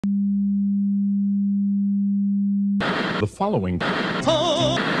The following.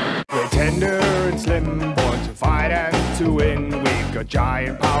 We're tender and slim, born to fight and to win. We've got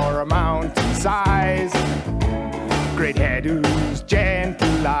giant power, a mountain size. Great hairdos,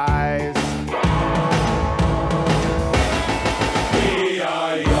 gentle eyes. We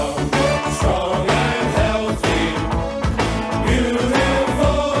are young, strong and healthy,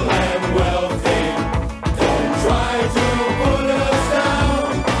 beautiful and wealthy. Don't try to put us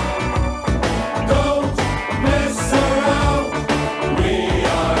down. Don't mess around. We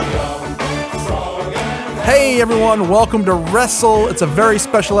are young, strong and healthy. Hey everyone, welcome to Wrestle. It's a very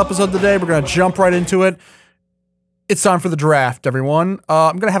special episode today. We're going to jump right into it. It's time for the draft, everyone.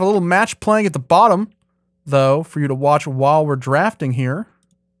 I'm going to have a little match playing at the bottom, though, for you to watch while we're drafting here.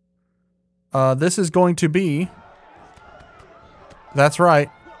 This is going to be... That's right.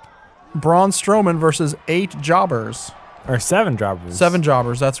 Braun Strowman versus 8 jobbers. Or 7 jobbers. 7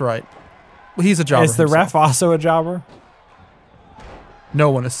 jobbers, that's right. Well, he's a jobber Is the himself. ref also a jobber? No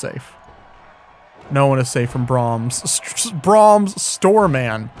one is safe. No one is safe from Brahms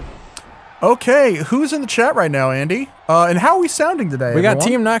Storeman. Okay, who's in the chat right now, Andy? And how are we sounding today? We got everyone?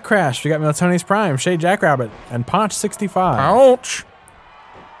 Team Not Crash. We got Melatonis Prime, Shay Jackrabbit, and Ponch65. Ouch.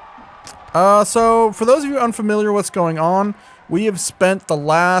 So, for those of you unfamiliar with what's going on, we have spent the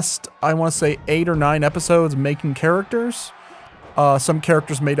last, I want to say, 8 or 9 episodes making characters. Some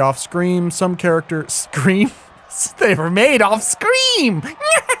characters made off Scream, some characters... Scream? They were made off Scream!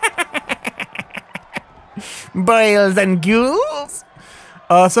 Boys and ghouls!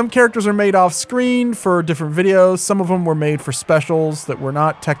 Some characters are made off screen for different videos. Some of them were made for specials that were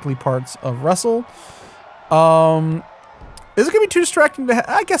not technically parts of Wrestle. Is it going to be too distracting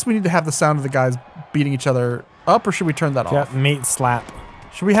to I guess we need to have the sound of the guys beating each other up, or should we turn that off? Got meat slap.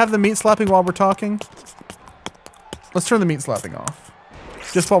 Should we have the meat slapping while we're talking? Let's turn the meat slapping off.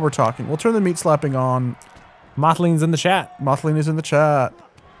 Just while we're talking. We'll turn the meat slapping on. Mothlean's in the chat. Mothling is in the chat.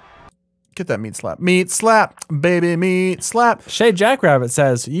 Get that meat slap. Meat slap, baby, meat slap. Shay Jackrabbit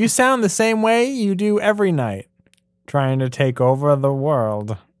says, "You sound the same way you do every night, trying to take over the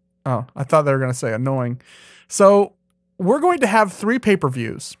world." Oh, I thought they were going to say annoying. So, we're going to have 3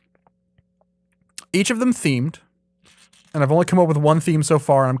 pay-per-views. Each of them themed. And I've only come up with 1 theme so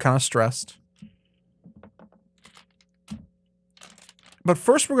far, and I'm kind of stressed. But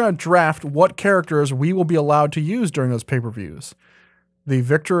first, we're going to draft what characters we will be allowed to use during those pay-per-views. The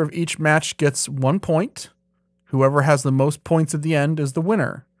victor of each match gets 1 point. Whoever has the most points at the end is the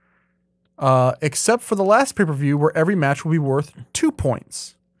winner. Except for the last pay-per-view where every match will be worth 2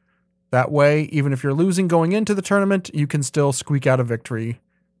 points. That way, even if you're losing going into the tournament, you can still squeak out a victory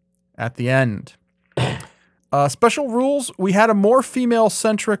at the end. Special rules. We had a more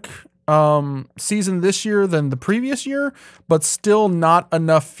female-centric season this year than the previous year, but still not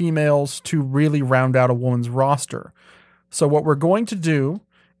enough females to really round out a woman's roster. So what we're going to do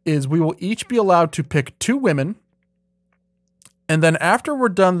is we will each be allowed to pick 2 women. And then after we're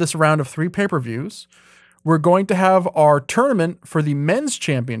done this round of 3 pay-per-views, we're going to have our tournament for the men's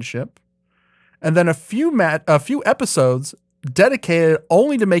championship. And then a few episodes dedicated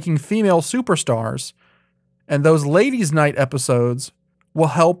only to making female superstars. And those ladies' night episodes will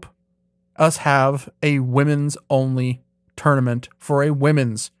help us have a women's only tournament for a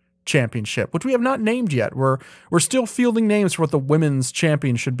women's championship, which we have not named yet. We're still fielding names for what the women's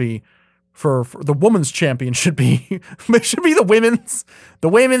champion should be. For the women's champion should be. It should be the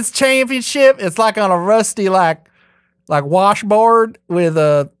women's championship. It's like on a rusty like washboard with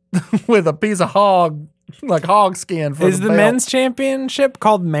a with a piece of hog skin. For Is the belt. men's championship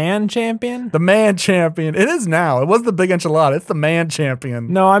called Man Champion? The man champion? It is now. It was the big enchilada. It's the man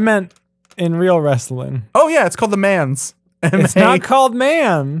champion. No, I meant in real wrestling. Oh yeah, it's called the man's. It's not called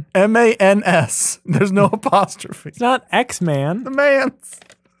Man. M-A-N-S. There's no apostrophe. It's not X-Man. The man's.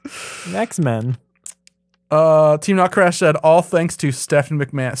 X-Men. Team Not Crash said, all thanks to Stephanie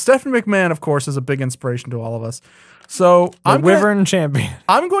McMahon. Stephanie McMahon, of course, is a big inspiration to all of us. So The Wyvern Champion.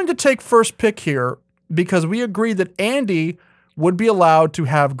 I'm going to take first pick here because we agreed that Andy would be allowed to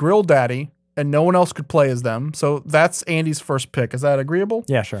have Grill Daddy and no one else could play as them. So that's Andy's first pick. Is that agreeable?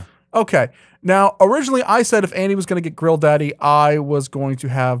 Yeah, sure. Okay. Now, originally I said if Andy was going to get Grill Daddy, I was going to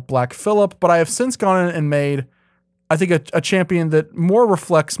have Black Phillip, but I have since gone in and made, I think, a champion that more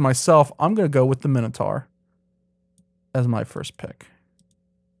reflects myself. I'm going to go with the Minotaur as my first pick.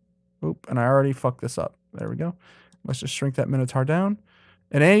 Oop, and I already fucked this up. There we go. Let's just shrink that Minotaur down.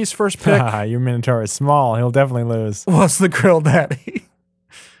 And Andy's first pick Your Minotaur is small. He'll definitely lose. was the Grill Daddy.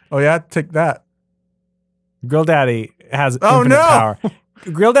 Oh yeah, take that. Grill Daddy has infinite power.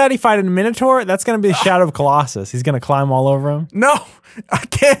 Grill Daddy fighting a Minotaur? That's going to be the Shadow of Colossus. He's going to climb all over him. No, I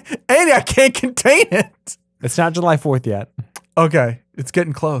can't. Andy, I can't contain it. It's not July 4th yet. Okay, it's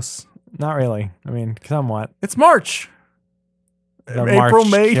getting close. Not really. I mean, somewhat. It's March. The April,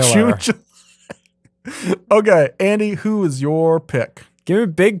 March May, killer. June. Okay, Andy, who is your pick? Give me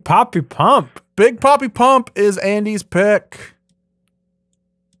Big Poppy Pump. Big Poppy Pump is Andy's pick.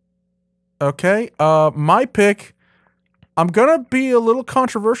 Okay, my pick. I'm gonna be a little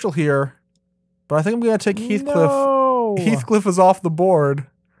controversial here, but I think I'm gonna take Heathcliff. No. Heathcliff is off the board,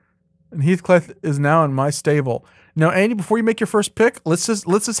 and Heathcliff is now in my stable. Now, Andy, before you make your first pick, let's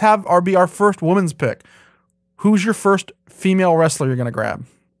just have our first woman's pick. Who's your first female wrestler you're gonna grab?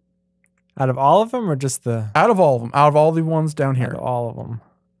 Out of all of them, or just the? Out of all of them, out of all the ones down Out here, of all of them.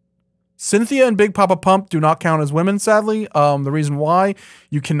 Cynthia and Big Papa Pump do not count as women, sadly. The reason why,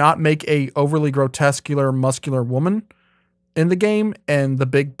 you cannot make a overly grotescular, muscular woman in the game, and the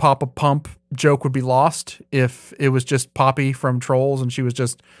Big Papa Pump joke would be lost if it was just Poppy from Trolls and she was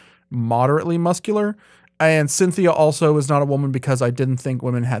just moderately muscular. And Cynthia also is not a woman because I didn't think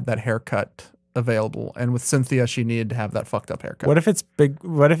women had that haircut available. And with Cynthia, she needed to have that fucked up haircut. What if it's big?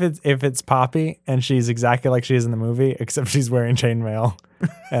 What if it's Poppy and she's exactly like she is in the movie, except she's wearing chainmail?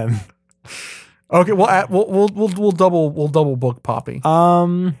 And okay, we'll double book Poppy.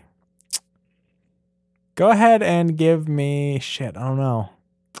 go ahead and give me shit. I don't know.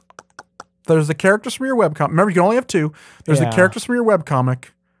 There's the characters from your webcomic. Remember, you can only have two. There's the characters from your webcomic.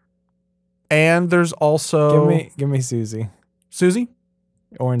 And there's also give me Susie. Susie?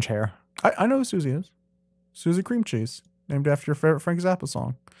 Orange hair. I know who Susie is. Susie Cream Cheese, named after your favorite Frank Zappa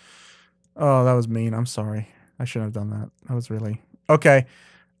song. Oh, that was mean. I'm sorry. I shouldn't have done that. That was really okay.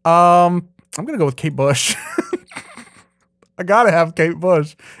 I'm gonna go with Kate Bush. I gotta have Kate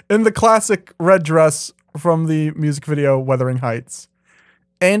Bush in the classic red dress from the music video Wuthering Heights.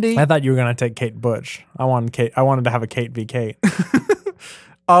 Andy, I thought you were gonna take Kate Bush. I wanted to have a Kate v. Kate.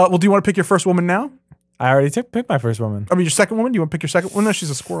 well, do you want to pick your first woman now? I already picked my first woman. I mean, your second woman. Do you want to pick your second? Well, no, she's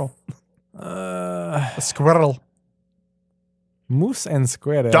a squirrel. A squirrel. Moose and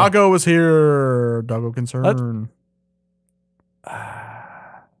squirrel. Doggo is here. Doggo concern.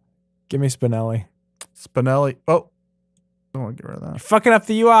 Give me Spinelli. Spinelli. Oh, I don't want to get rid of that. You're fucking up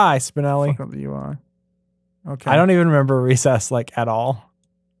the UI, Spinelli. Fuck up the UI. Okay. I don't even remember Recess like at all.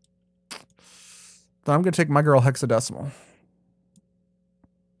 Then I'm gonna take my girl Hexadecimal.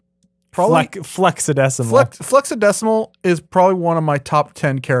 Probably Flexadecimal. Flexadecimal is probably one of my top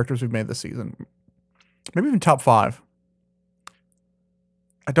 10 characters we've made this season. Maybe even top 5.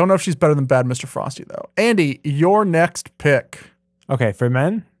 I don't know if she's better than Bad Mr. Frosty though. Andy, your next pick. Okay, for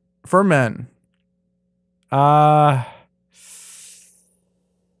men? For men. Oh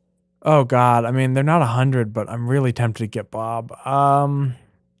God. I mean, they're not 100, but I'm really tempted to get Bob.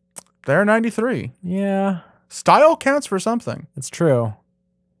 They're 93. Yeah. Style counts for something. It's true.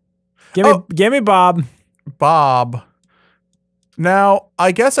 Give me Bob. Bob. Now,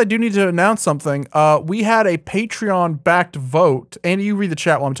 I guess I do need to announce something. We had a Patreon-backed vote. Andy, you read the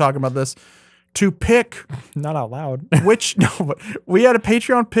chat while I'm talking about this. To pick... Not out loud. but we had a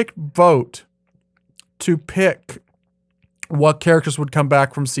Patreon-picked vote to pick what characters would come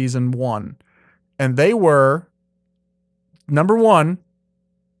back from season 1. And they were, number 1,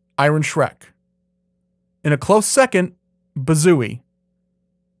 Iron Shrek. In a close second, Bazooey.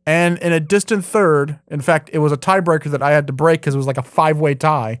 And in a distant third, in fact, it was a tiebreaker that I had to break because it was like a 5-way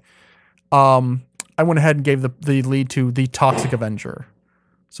tie. I went ahead and gave the lead to the Toxic Avenger.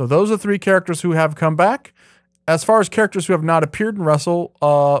 So those are 3 characters who have come back. As far as characters who have not appeared in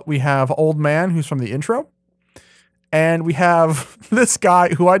Wrestle, we have Old Man, who's from the intro. And we have this guy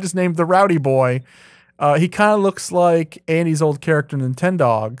who I just named the Rowdy Boy. He kind of looks like Andy's old character in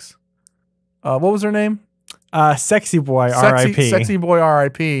Nintendogs. What was her name? Sexy Boy, R.I.P. Sexy Boy,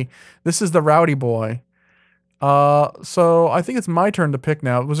 R.I.P. This is the Rowdy Boy. So I think it's my turn to pick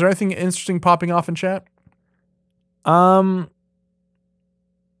now. Was there anything interesting popping off in chat? I'm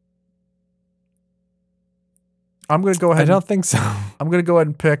going to go ahead. I don't think so. I'm going to go ahead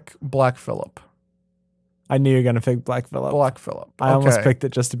and pick Black Phillip. I knew you were going to pick Black Phillip. Black Phillip. Okay. I almost picked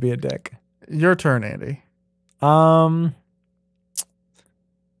it just to be a dick. Your turn, Andy.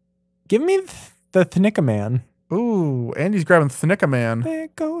 Give me the Thnicka Man. Ooh, Andy's grabbing Thnicka Man. There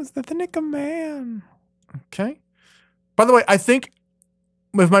goes the Thnicka Man. Okay. By the way, I think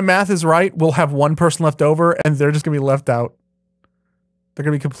if my math is right, we'll have one person left over and they're just going to be left out. They're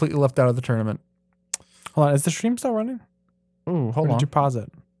going to be completely left out of the tournament. Hold on. Is the stream still running? Ooh, hold or on. Did you pause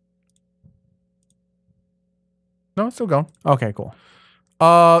it? No, it's still going. Okay, cool.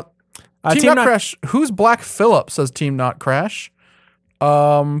 Team Not Crash. Who's Black Phillip, says Team Not Crash.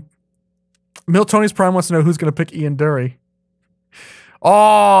 Tony's Prime wants to know who's going to pick Ian Dury.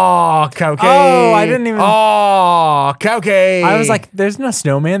 Oh, Cowkey. Oh, I didn't even. Oh, Cowkey. I was like, there's no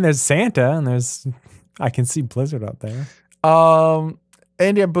snowman. There's Santa, and I can see Blizzard up there.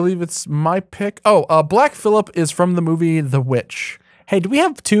 Andy, I believe it's my pick. Oh, Black Phillip is from the movie The Witch. Hey, do we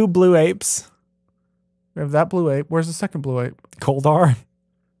have 2 blue apes? We have that blue ape. Where's the second blue ape? Goldar.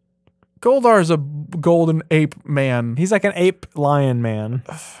 Goldar is a golden ape man. He's like an ape lion man.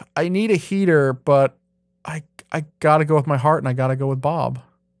 I need a heater, but I gotta go with my heart, and I gotta go with Bob.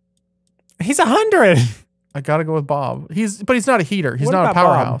 He's 100. I gotta go with Bob. But he's not a heater. He's What not a about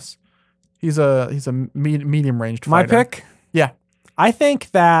Bob? powerhouse. He's a medium ranged My fighter. pick? Yeah. I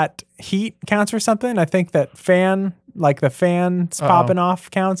think that heat counts for something. I think that the fans popping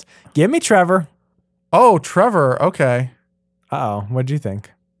off counts. Give me Trevor. Oh, Trevor. Okay. Uh-oh. What'd you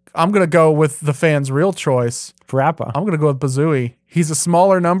think? I'm gonna go with the fan's real choice. Parappa. I'm gonna go with Bazooey. He's a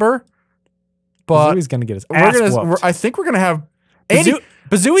smaller number, but Bazooey's gonna get his ass whooped. I think we're gonna have Andy.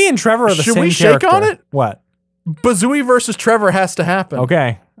 Bazooey and Trevor are the Should same we shake character. on it? What? Bazooey versus Trevor has to happen.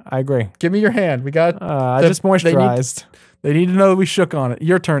 Okay, I agree. Give me your hand. We got. I just moisturized. They need to know that we shook on it.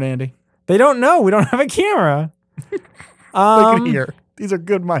 Your turn, Andy. They don't know. We don't have a camera. They can hear. These are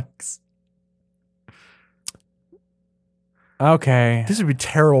good mics. Okay. These would be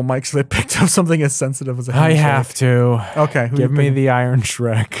terrible mics if they picked up something as sensitive as a I handshake. have to. Okay. Who Give you me picking? the Iron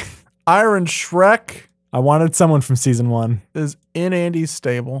Shrek. Iron Shrek I wanted someone from season 1. is in Andy's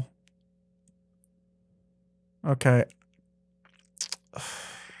stable. Okay.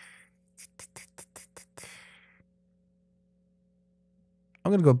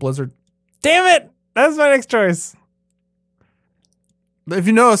 I'm gonna go Blizzard. Damn it! That's my next choice. If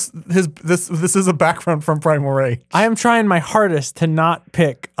you notice, this is a background from Primal Rage. I am trying my hardest to not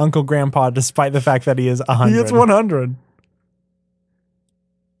pick Uncle Grandpa despite the fact that he is 100. He gets 100.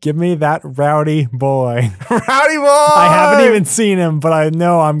 Give me that rowdy boy. Rowdy boy! I haven't even seen him, but I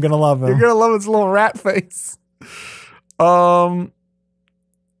know I'm going to love him. You're gonna love his little rat face.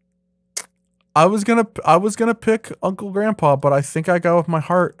 I was gonna pick Uncle Grandpa, but I think I go with my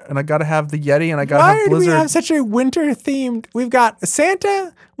heart, and I gotta have the Yeti, and I gotta Why have do Blizzard. we have such a winter themed? We've got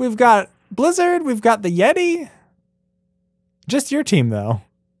Santa, we've got Blizzard, we've got the Yeti. Just your team though.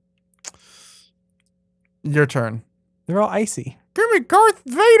 Your turn. They're all icy. Give me Darth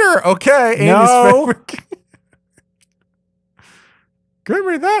Vader. Okay, Andy's No. favorite. Give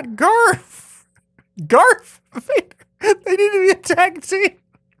me that Garth. Garth Vader. They need to be a tag team.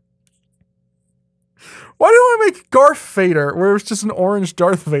 Why do I make Garth Vader, where it's just an orange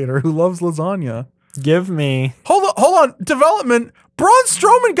Darth Vader who loves lasagna? Give me. Hold on. Development. Braun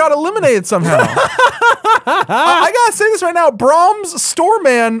Strowman got eliminated somehow. I gotta say this right now. Brahms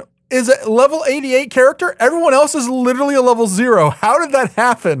Storeman is a level 88 character. Everyone else is literally a level 0. How did that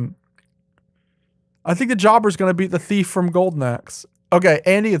happen? I think the Jobber's gonna beat the thief from Golden Axe. Okay,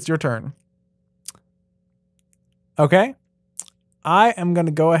 Andy, it's your turn. Okay. I am going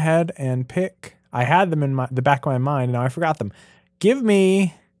to go ahead and pick. I had them in the back of my mind, and now I forgot them. Give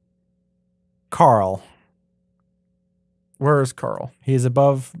me Carl. Where is Carl? He's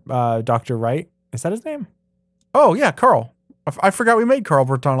above Dr. Wright. Is that his name? Oh, yeah, Carl. I forgot we made Carl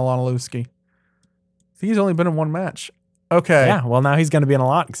Bertonalonalewski. I think he's only been in one match. Okay. Yeah, well, now he's going to be in a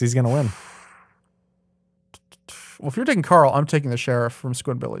lot because he's going to win. Well, if you're taking Carl, I'm taking the Sheriff from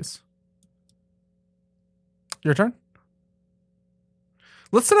Squidbillies. Your turn?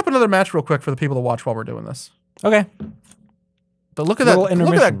 Let's set up another match real quick for the people to watch while we're doing this. Okay. But look at Little that!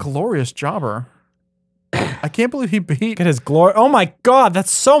 Look at that intermission. glorious Jobber. I can't believe he beat. Look at his glory. Oh my God,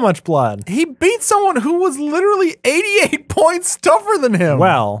 that's so much blood. He beat someone who was literally 88 points tougher than him.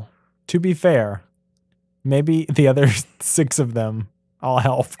 Well, to be fair, maybe the other 6 of them all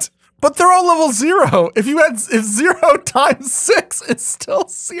helped. but they're all level 0. If 0 times 6 is still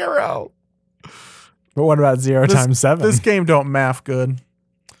 0. But what about 0 times 7? This game don't math good.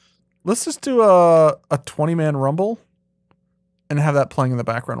 Let's just do a 20-man rumble and have that playing in the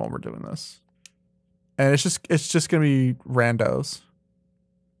background while we're doing this. And it's just gonna be randos.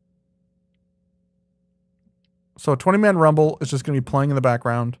 So a 20-man rumble is just gonna be playing in the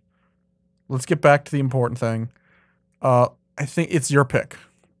background. Let's get back to the important thing. I think it's your pick.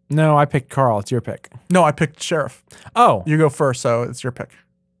 No, I picked Carl. It's your pick. No, I picked Sheriff. Oh. You go first, so it's your pick.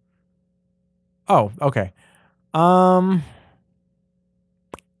 Oh, okay. That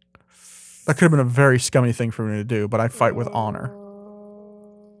could have been a very scummy thing for me to do, but I fight with honor.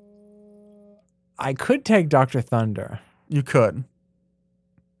 I could take Dr. Thunder. You could.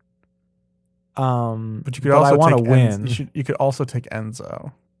 But you could but also I want to take win. You could also take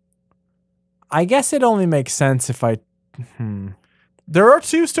Enzo. I guess it only makes sense if I There are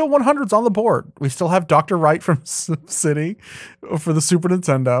 2 still 100s on the board. We still have Dr. Wright from City for the Super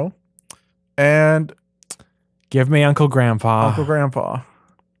Nintendo. And Give me Uncle Grandpa. Uncle Grandpa.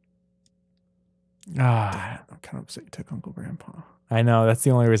 Ah, I'm kind of upset you took Uncle Grandpa. I know. That's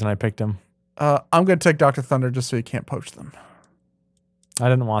the only reason I picked him. I'm going to take Dr. Thunder just so you can't poach them. I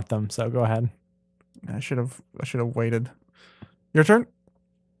didn't want them, so go ahead. I should have waited. Your turn?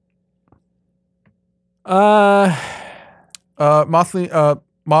 Milt wants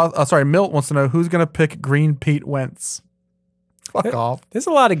to know who's going to pick Green Pete Wentz. Fuck off. There's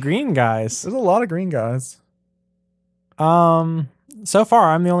a lot of green guys. There's a lot of green guys. So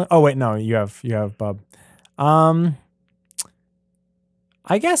far I'm the only. Oh wait, no, you have Bub. I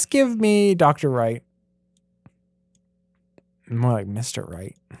guess give me Dr. Wright. More like Mr.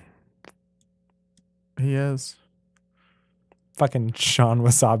 Wright. He is. Fucking Sean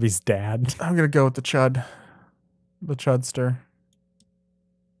Wasabi's dad. I'm gonna go with the Chud. The Chudster.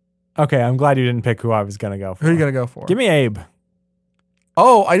 Okay, I'm glad you didn't pick who I was gonna go for. Who are you gonna go for? Give me Abe.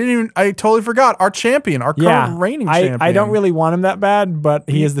 Oh, I totally forgot. Our champion, our current reigning champion. I don't really want him that bad, but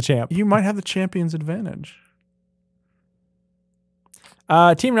he is the champ. You might have the champion's advantage.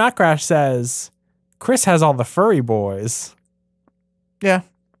 Team Not Crash says Chris has all the furry boys. Yeah.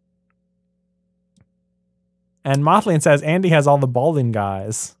 And Mothleen says Andy has all the balding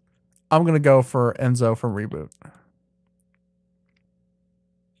guys. I'm gonna go for Enzo from Reboot.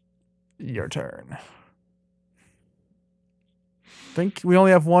 Your turn. I think we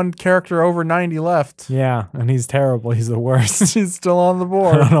only have one character over 90 left. Yeah, and he's terrible. He's the worst. He's still on the I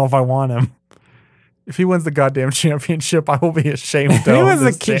board. don't know if I want him. If he wins the goddamn championship, I will be ashamed. If he wins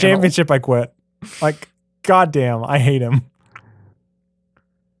the championship, I quit. Like, goddamn, I hate him.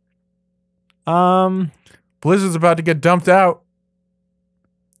 Blizzard's about to get dumped out.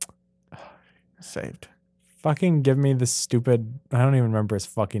 Saved. Fucking give me the stupid. I don't even remember his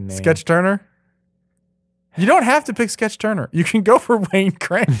fucking name. Sketch Turner. You don't have to pick Sketch Turner. You can go for Wayne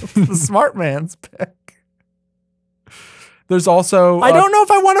Cramp, the smart man's pick. There's also... I don't know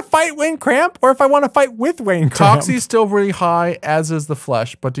if I want to fight Wayne Cramp or if I want to fight with Wayne Cramp. Toxie's still really high, as is the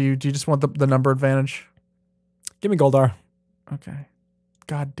Flesh, but do you just want the number advantage? Give me Goldar. Okay.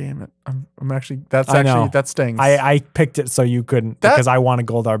 God damn it. I'm actually... I know. That stings. I picked it so you couldn't because I want a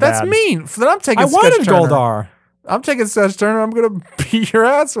Goldar bad. That's mean. Then I'm taking I Sketch wanted Turner. Goldar. I'm taking Sketch Turner. I'm going to beat your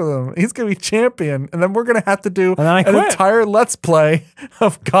ass with him. He's going to be champion. And then we're going to have to do an entire Let's Play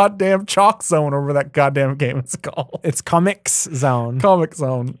of goddamn Chalk Zone over that goddamn game it's called. It's Comics Zone. Comic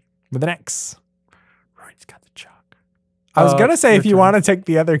Zone. With an X. Rory's got the chalk. I was going to say if you want to take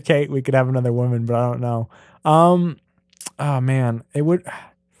the other Kate, we could have another woman, but I don't know. Oh, man. It would...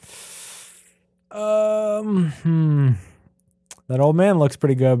 That old man looks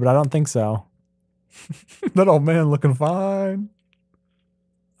pretty good, but I don't think so. That old man looking fine.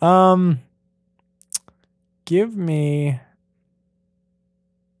 Give me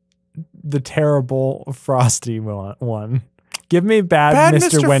the terrible Frosty one. Give me bad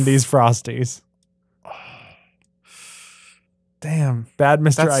Mr. Wendy's Frosties. Damn. Bad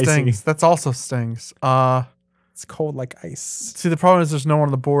Mr. That Icy. stings. That's also stings. It's cold like ice. See, the problem is there's no one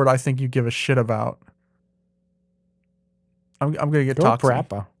on the board I think you give a shit about. I'm gonna get Toxie.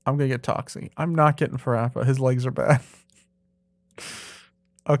 Parappa. I'm gonna get Toxie. I'm not getting Parappa. His legs are bad.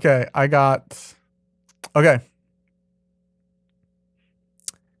 Okay, okay.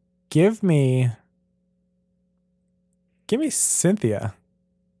 Give me Cynthia.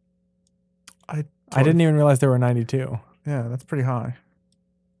 I didn't even realize there were 92. Yeah, that's pretty high.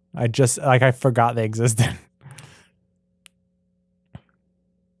 I forgot they existed.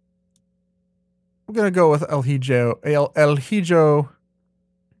 I'm gonna go with El Hijo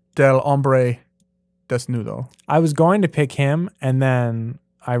del Hombre Desnudo. I was going to pick him, and then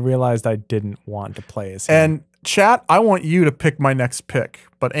I realized I didn't want to play as him. And chat, I want you to pick my next pick,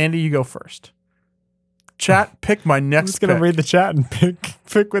 but Andy, you go first. Chat, pick my next. I'm just gonna read the chat and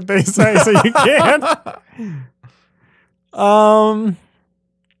pick what they say, so you can. I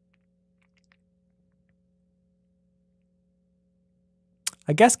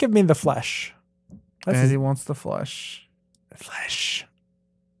guess give me the Flesh. Andy wants the Flesh. The Flesh.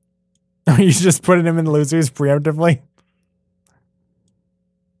 You just putting him in losers preemptively?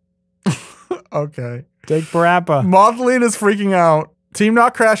 Okay. Take Parappa. Mothleen is freaking out. Team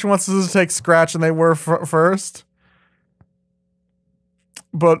Not Crash wants us to take Scratch, and they were first.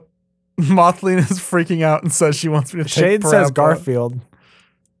 But Mothleen is freaking out and says she wants me to take Shade Parappa. says Garfield.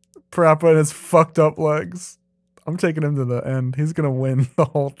 Parappa and his fucked up legs. I'm taking him to the end. He's going to win the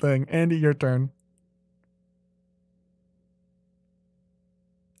whole thing. Andy, your turn.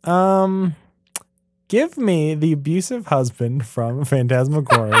 Give me the abusive husband from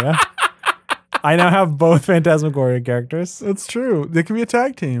Phantasmagoria. I now have both Phantasmagoria characters. That's true. They could be a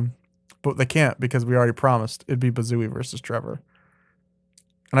tag team. But they can't because we already promised it'd be Bazooey versus Trevor.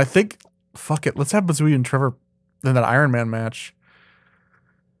 And I think, fuck it, let's have Bazooey and Trevor in that Iron Man match.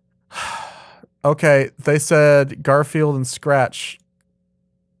 Okay, they said Garfield and Scratch.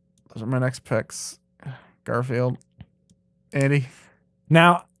 Those are my next picks. Garfield. Andy.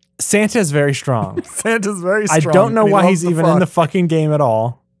 Now, Santa's very strong. Santa's very strong. I don't know and why he's even in the fucking game at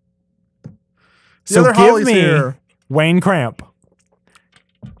all. So give me here. Wayne Cramp.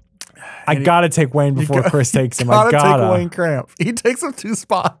 I gotta take Wayne before Chris takes him. I gotta take Wayne Cramp. He takes him 2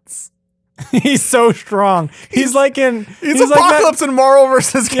 spots. He's so strong. He's like in. He's Apocalypse and Marvel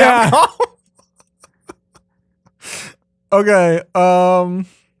versus Capcom. Okay.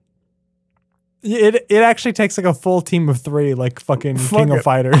 It actually takes like a full team of 3, like fucking King of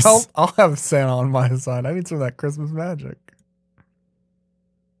Fighters. I'll have Santa on my side. I need some of that Christmas magic.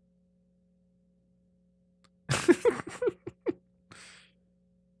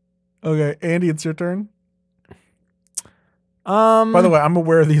 Okay, Andy, it's your turn. By the way, I'm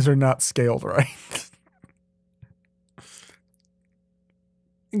aware these are not scaled right.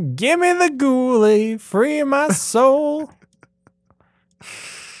 Give me the ghoulie, free my soul.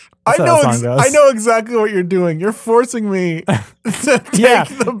 I know exactly what you're doing. You're forcing me to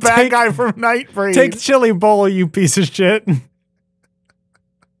take the bad guy from Nightbreed. Take Chili Bowl, you piece of shit.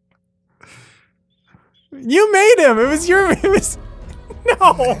 You made him. It was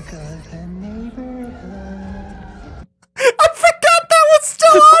no. I forgot that was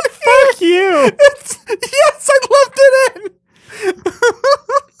still on here. Fuck you. Yes, I left it in.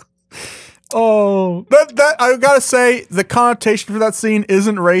 Oh, that I gotta say, the connotation for that scene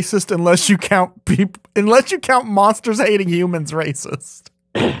isn't racist unless you count monsters hating humans racist.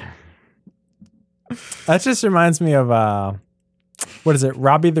 That just reminds me of what is it?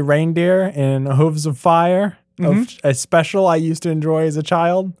 Robbie the Reindeer in Hooves of Fire, a special I used to enjoy as a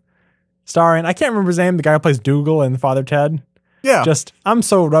child. Starring, I can't remember his name, the guy who plays Dougal in Father Ted. Yeah. Just, I'm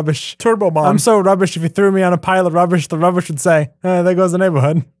so rubbish. Turbo Bomb. I'm so rubbish. If you threw me on a pile of rubbish, the rubbish would say, there goes the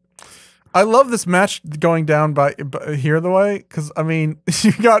neighborhood. I love this match going down by here the way, because, I mean,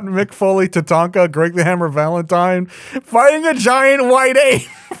 you got Mick Foley, Tatanka, Greg the Hammer Valentine fighting a giant white ape.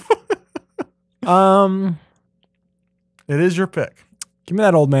 It is your pick. Give me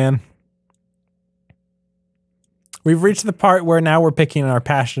that old man. We've reached the part where now we're picking our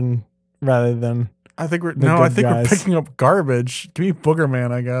passion rather than I think we're picking up garbage. Give me Booger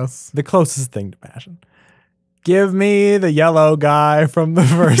Man, I guess. The closest thing to passion. Give me the yellow guy from the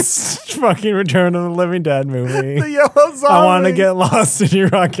first fucking Return of the Living Dead movie. The yellow zombie. I want to get lost in your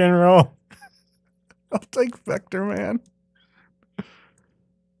rock and roll. I'll take Vector Man.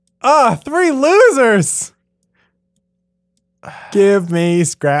 3 losers. Give me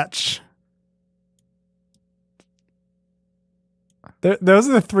Scratch. Those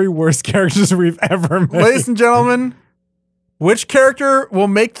are the 3 worst characters we've ever made. Ladies and gentlemen, which character will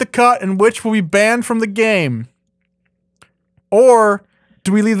make the cut and which will be banned from the game? Or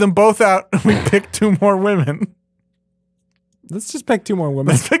do we leave them both out and we pick 2 more women? Let's just pick 2 more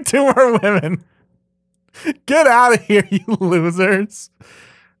women. Let's pick 2 more women. Get out of here, you losers.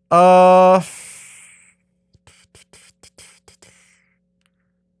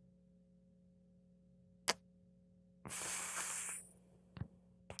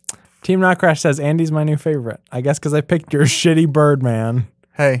 Team Not Crash says Andy's my new favorite. I guess because I picked your shitty bird, man.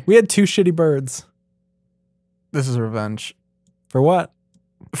 Hey. We had 2 shitty birds. This is revenge. For what?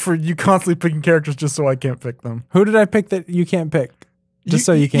 For you constantly picking characters just so I can't pick them. Who did I pick that you can't pick? Just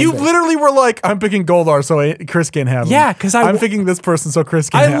so you can't You pick. literally were like, I'm picking Goldar so Chris can't have him. Yeah, because I'm picking this person so Chris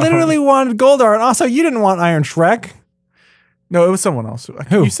can't have him. I literally wanted Goldar, and also you didn't want Iron Shrek. No, it was someone else.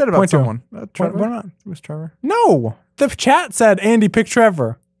 Who? You said about someone. Trevor? What about? It was Trevor. No. The chat said Andy pick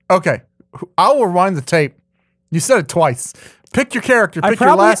Trevor. Okay. I'll rewind the tape. You said it twice. Pick your character. Pick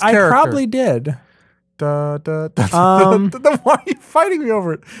your last character. I probably did. Why are you fighting me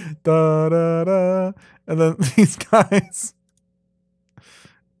over it? And then these guys.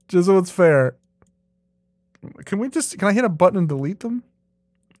 Just so it's fair. Can I hit a button and delete them?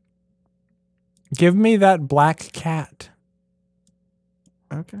 Give me that black cat.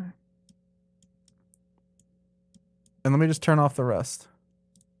 Okay. And let me just turn off the rest.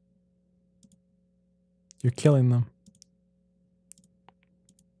 You're killing them.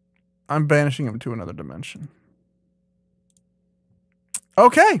 I'm banishing him to another dimension.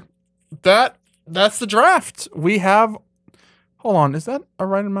 Okay. That's the draft. We have... Hold on. Is that a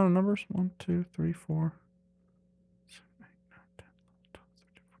right amount of numbers? 1, 2, 3, 4...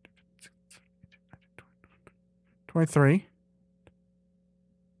 23.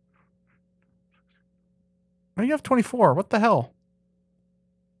 Now you have 24. What the hell?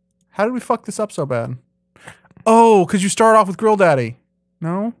 How did we fuck this up so bad? Oh, because you start off with Grill Daddy.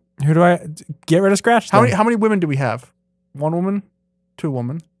 No? Who do I get rid of Scratch? How then? many women do we have? 1 woman? 2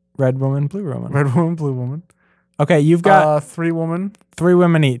 women? Red woman, blue woman. Red woman, blue woman. Okay, you've got 3 women. 3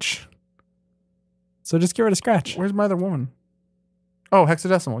 women each. So just get rid of Scratch. Where's my other woman? Oh,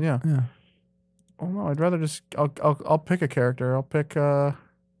 hexadecimal, yeah. Yeah. Oh no, I'd rather just I'll pick a character. I'll pick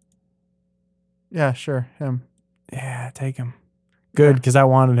yeah, sure, him. Yeah, take him. Good, because I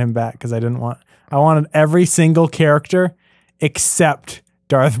wanted him back because I wanted every single character except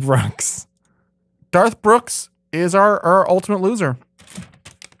Darth Brooks. Darth Brooks is our ultimate loser.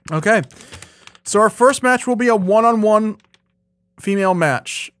 Okay. So our first match will be a one-on-one female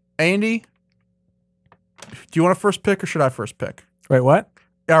match. Andy, do you want to first pick or should I first pick? Wait, what?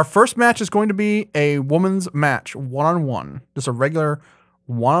 Our first match is going to be a woman's match, one-on-one. Just a regular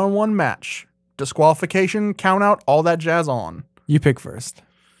one-on-one match. Disqualification, count out, all that jazz on. You pick first.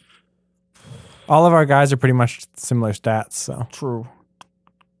 All of our guys are pretty much similar stats, so. True.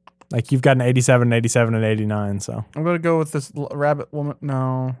 Like you've got an 87, an 87, and 89, so. I'm going to go with this rabbit woman.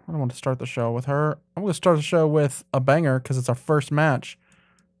 No, I don't want to start the show with her. I'm going to start the show with a banger because it's our first match.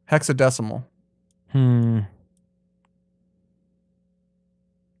 Hexadecimal.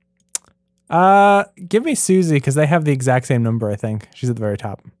 Give me Susie because they have the exact same number, I think. She's at the very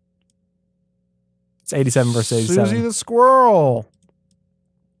top. It's 87 versus 87. Susie the Squirrel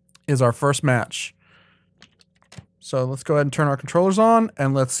is our first match. So let's go ahead and turn our controllers on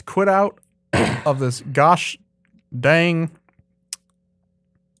and let's quit out of this gosh dang.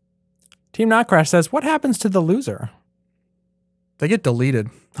 Team Not Crash says, what happens to the loser? They get deleted.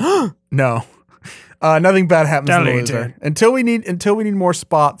 No. Nothing bad happens to the loser. Until we need more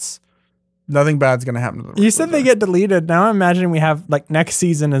spots, nothing bad's gonna happen to the loser. You said they get deleted. Now I'm imagining we have like next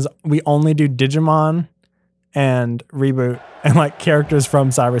season is we only do Digimon and Reboot and like characters from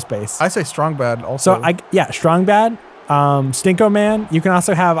cyberspace. I say Strong Bad also. So Strong Bad, Stinko Man. You can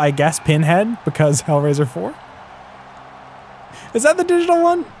also have, I guess, Pinhead because Hellraiser 4. Is that the digital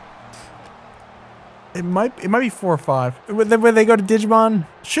one? It might be 4 or 5. Where they go to Digimon?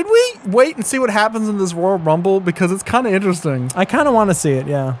 Should we wait and see what happens in this Royal Rumble because it's kind of interesting. I kind of want to see it.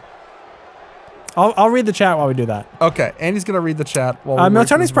 Yeah. I'll read the chat while we do that. Okay, Andy's gonna read the chat. While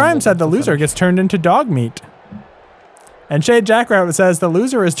Miltoni's Prime said the loser gets turned into dog meat. And Shade Jackrabbit says the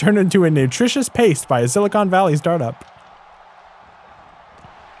loser is turned into a nutritious paste by a Silicon Valley startup.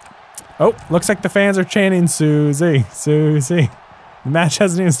 Oh, looks like the fans are chanting Susie, Susie. The match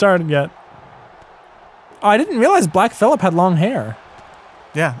hasn't even started yet. Oh, I didn't realize Black Phillip had long hair.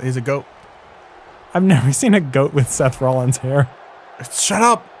 Yeah, he's a goat. I've never seen a goat with Seth Rollins' hair. Shut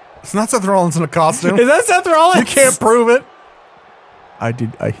up. It's not Seth Rollins in a costume. Is that Seth Rollins? You can't prove it.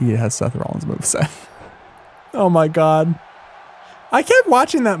 He has Seth Rollins moveset. Oh my God. I kept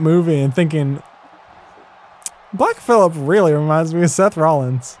watching that movie and thinking, Black Phillip really reminds me of Seth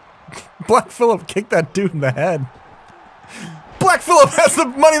Rollins. Black Phillip kicked that dude in the head. Black Phillip has the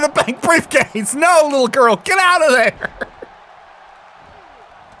Money in the Bank briefcase. No, little girl, get out of there.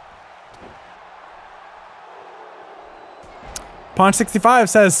 Paunch65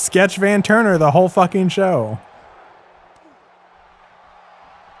 says, sketch Van Turner the whole fucking show.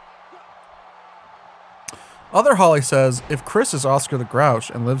 Other Holly says, if Chris is Oscar the Grouch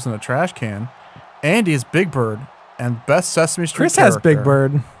and lives in a trash can, Andy is Big Bird and best Sesame Street Chris character. has Big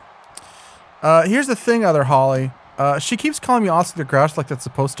Bird. Here's the thing, Other Holly. She keeps calling me Oscar the Grouch like that's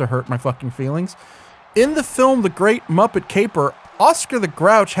supposed to hurt my fucking feelings. In the film The Great Muppet Caper, Oscar the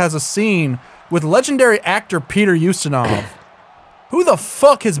Grouch has a scene with legendary actor Peter Ustinov. Who the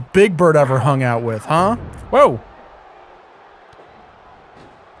fuck has Big Bird ever hung out with, huh? Whoa.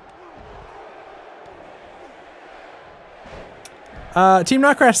 Team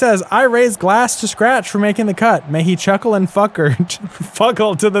Nutcrash says, I raise glass to Scratch for making the cut. May he chuckle and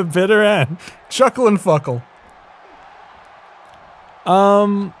fuckle to the bitter end. Chuckle and fuckle.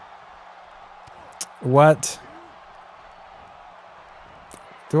 What?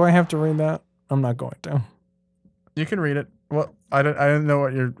 Do I have to read that? I'm not going to. You can read it. Well, I didn't know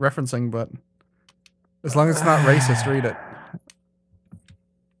what you're referencing, but as long as it's not racist, read it.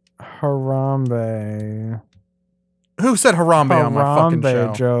 Harambe. Who said Harambe on my fucking show?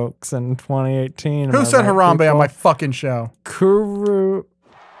 Harambe jokes in 2018. Who said Harambe on my fucking show? Kurugamesh.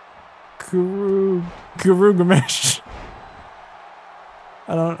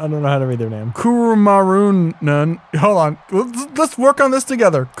 I don't know how to read their name. Kurumarunan. Hold on. Let's work on this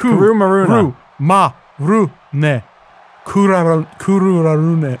together. Kurumaruna.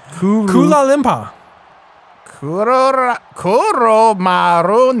 Kurarune. Kula Limpa. Kuro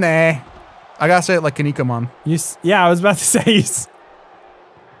Marune. I gotta say it like Kanikamon. Yeah, I was about to say.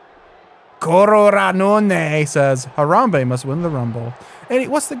 Kuro Ranune says Harambe must win the rumble. And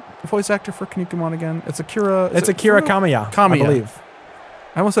what's the voice actor for Kanikamon again? It's Akira. It's Akira Kamiya, I believe.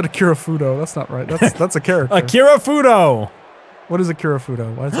 I almost said Akira Fudo. That's not right. That's a character. Akira Fudo. What is Akira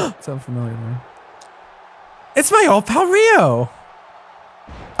Fudo? Why does that sound familiar to me? It's my old pal Rio.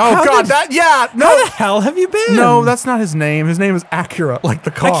 Oh God, no. How the hell have you been? No, that's not his name. His name is Acura, like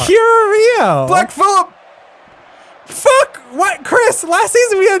the car. Akira Rio. Black Phillip. Fuck! What, Chris? Last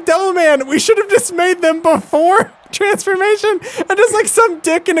season we had Devilman. We should have just made them before transformation and just like some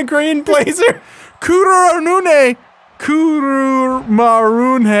dick in a green blazer. Kurumarune.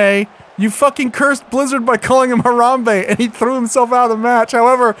 You fucking cursed Blizzard by calling him Harambe, and he threw himself out of the match.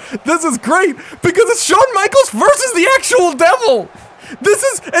 However, this is great because it's Shawn Michaels versus the actual devil.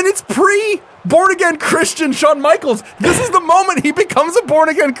 And it's pre-born again Christian Shawn Michaels. This is the moment he becomes a born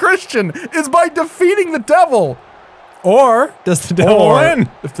again Christian, is by defeating the devil. Or does the devil win?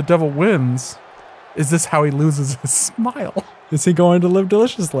 If the devil wins, is this how he loses his smile? Is he going to live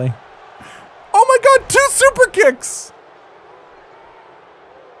deliciously? Oh my God, 2 super kicks.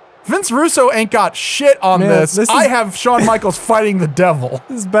 Vince Russo ain't got shit on this. I have Shawn Michaels fighting the devil.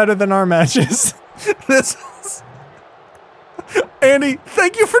 This is better than our matches. This is... Andy,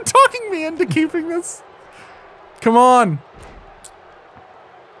 thank you for talking me into keeping this. Come on.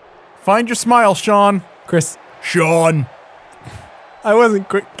 Find your smile, Sean. Chris. Sean. I wasn't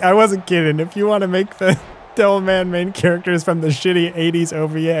kidding. If you want to make the Devilman main characters from the shitty 80s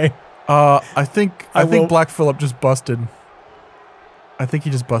OVA. I think Black Phillip just busted. I think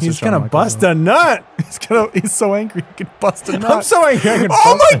he just busted. He's gonna bust a nut. He's so angry he could bust a nut. I'm so angry.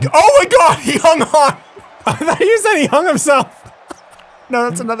 Oh my God! He hung on. I thought you said he hung himself. No,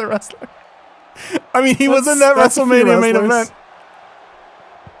 that's another wrestler. I mean, he was in that WrestleMania main event.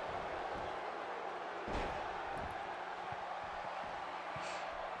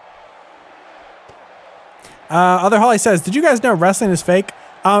 Other Holly says, "Did you guys know wrestling is fake?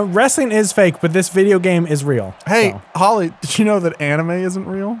 Wrestling is fake, but this video game is real." Hey, so. Holly, did you know that anime isn't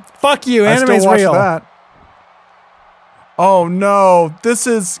real? Fuck you, anime is real. That. Oh no, this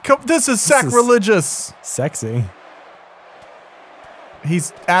is sacrilegious. Sexy.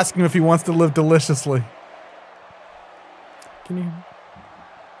 He's asking if he wants to live deliciously. Can you?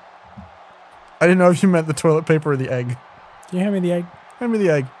 I didn't know if you meant the toilet paper or the egg. Can you hand me the egg? Hand me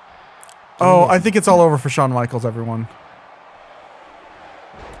the egg. Oh, I think it's all over for Shawn Michaels, everyone.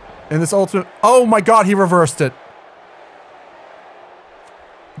 And this ultimate... Oh my God, he reversed it.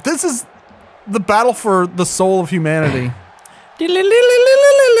 This is the battle for the soul of humanity. Dun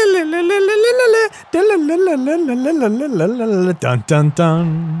dun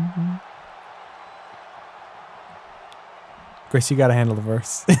dun. Grace, you gotta handle the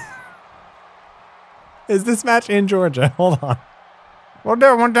verse. Is this match in Georgia? Hold on. Well,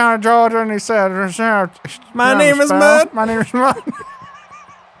 there went down to Georgia and he said, My name is Mud. My name is Mud.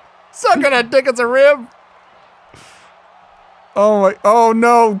 Sucking that dick, it's a rib. Oh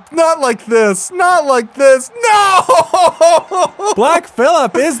no, not like this. Not like this. No! Black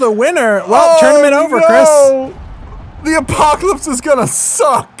Phillip is the winner. Well, tournament over, Chris. The apocalypse is gonna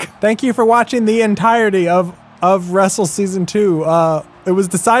suck. Thank you for watching the entirety of Wrestle Season 2. It was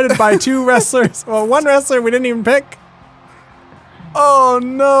decided by 2 wrestlers. Well, 1 wrestler we didn't even pick. Oh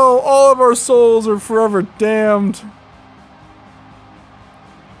no, all of our souls are forever damned.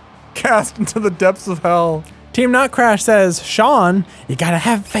 Cast into the depths of hell. Team Not Crash says, Sean, you gotta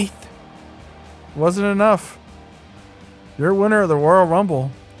have faith. Wasn't enough. You're winner of the Royal Rumble.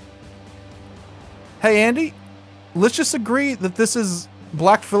 Hey, Andy, let's just agree that this is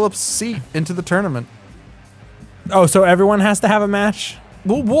Black Phillip's seat into the tournament. Oh, so everyone has to have a match?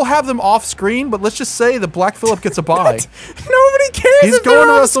 We'll have them off screen, but let's just say that Black Phillip gets a bye. Nobody cares. He's if going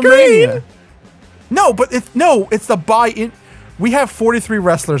to off WrestleMania. Screen. No, but it's the bye in. We have 43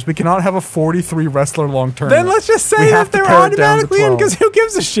 wrestlers. We cannot have a 43 wrestler long tournament. Then let's just say that they're automatically in, because who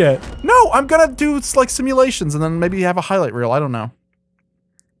gives a shit? No, I'm gonna do like simulations and then maybe have a highlight reel. I don't know.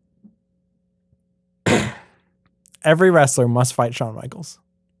 Every wrestler must fight Shawn Michaels.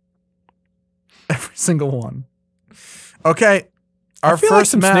 Every single one. Okay, our I feel first like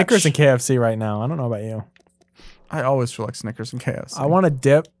some match. Snickers and KFC right now. I don't know about you. I always feel like Snickers and KFC. I want to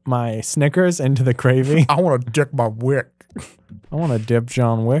dip my Snickers into the gravy. I want to dip my wick. I want to dip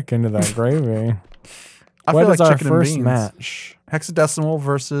John Wick into that gravy. I What feel is like our chicken first and beans. match? Hexadecimal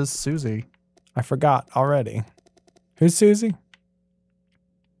versus Susie. I forgot already. Who's Susie?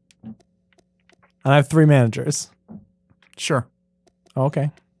 And I have 3 managers. Sure. Oh,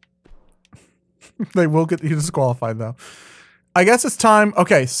 okay. They will get you disqualified, though. I guess it's time.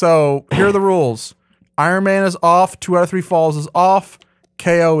 Okay, so here are the rules. Iron Man is off. 2 out of 3 falls is off.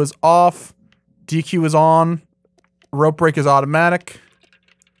 KO is off. DQ is on. Rope break is automatic.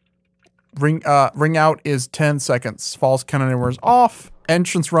 Ring out is 10 seconds. Falls count anywhere is off.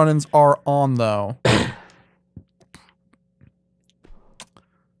 Entrance run-ins are on, though.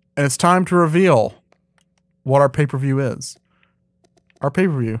 And it's time to reveal what our pay-per-view is. Our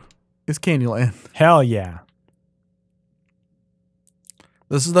pay-per-view is Candyland. Hell yeah.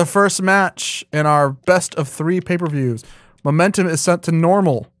 This is the first match in our best of 3 pay-per-views. Momentum is set to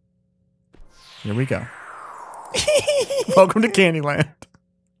normal. Here we go. Welcome to Candyland.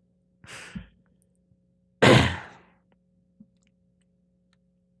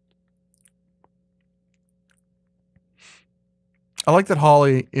 I like that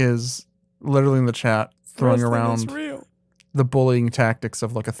Holly is literally in the chat throwing around the bullying tactics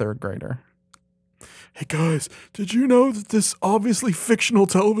of like a 3rd grader. Hey guys, did you know that this obviously fictional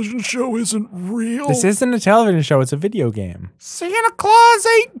television show isn't real? This isn't a television show, it's a video game. Santa Claus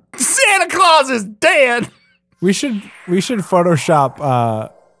is dead. We should Photoshop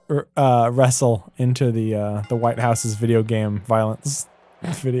Wrestle into the White House's video game violence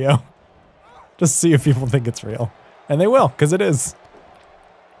video. Just see if people think it's real. And they will, because it is.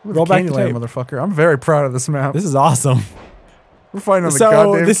 Roll back the tape, motherfucker. I'm very proud of this map. This is awesome. We're fighting on the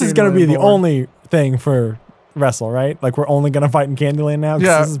goddamn So this is going to be the board. only thing for Wrestle, right? Like we're only going to fight in Candyland now?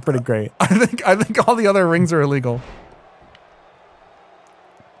 Yeah. This is pretty great. I think all the other rings are illegal.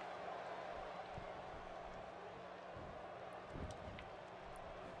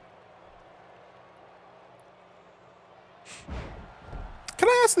 Can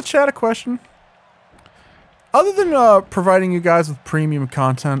I ask the chat a question? Other than providing you guys with premium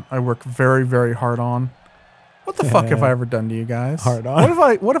content I work very, very hard on, what the fuck have I ever done to you guys? Hard on.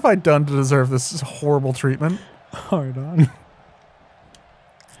 What have I done to deserve this horrible treatment? Hard on.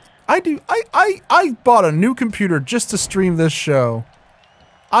 I bought a new computer just to stream this show.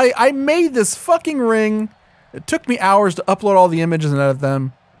 I made this fucking ring. It took me hours to upload all the images and edit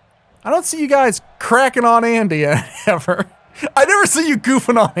them. I don't see you guys cracking on Andy ever. I never see you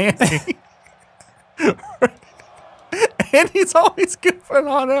goofing on Andy. Andy's always goofing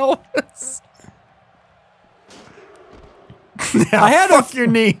on Elvis. Yeah, fuck your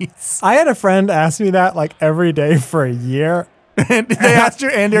knees. I had a friend ask me that like every day for a year. And they asked you,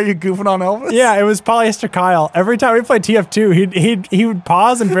 Andy, are you goofing on Elvis? Yeah, it was Polyester Kyle. Every time we played TF2, he would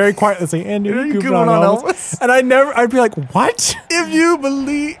pause and very quietly say, Andy, are you goofing on Elvis? And I'd be like, what? If you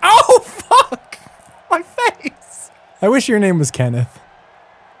believe, oh fuck, my face. I wish your name was Kenneth.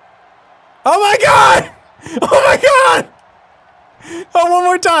 Oh my god! Oh my god! Oh, one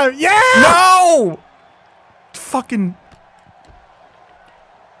more time. Yeah! No! Fucking.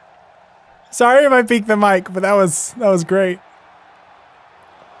 Sorry if I peeked the mic, but that was great.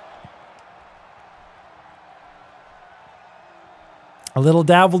 A little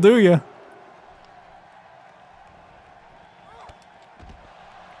dab will do you.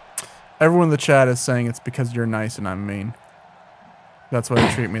 Everyone in the chat is saying it's because you're nice and I'm mean. That's why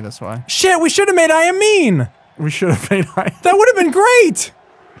they treat me this way. Shit, we should have made I Am Mean. We should have made I. That would have been great.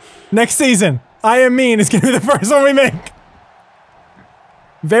 Next season, I Am Mean is going to be the first one we make.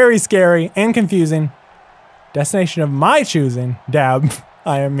 Very scary and confusing. Destination of my choosing. Dab.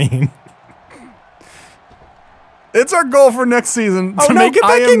 I Am Mean. It's our goal for next season Oh, to no, make get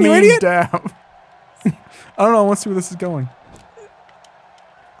I back Am in, you Mean idiot. dab. I don't know. Let's see where this is going.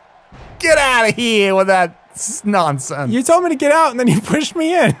 Get out of here with that nonsense. You told me to get out and then you pushed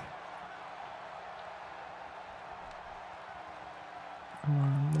me in. Come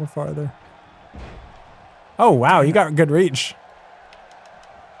on, a little farther. Oh, wow. You got good reach.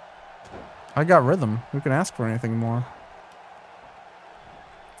 I got rhythm. Who can ask for anything more?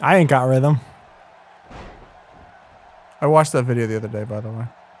 I ain't got rhythm. I watched that video the other day, by the way.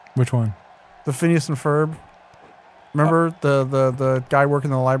 Which one? The Phineas and Ferb. Remember the guy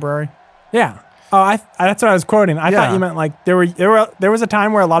working in the library? Yeah. Oh, that's what I was quoting. I thought you meant like there was a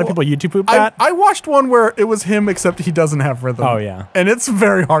time where a lot of people YouTube pooped that. I watched one where it was him, except he doesn't have rhythm. Oh yeah. And it's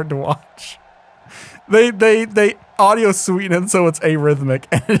very hard to watch. They audio sweeten it so it's arrhythmic,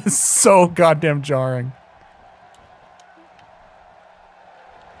 and it is so goddamn jarring.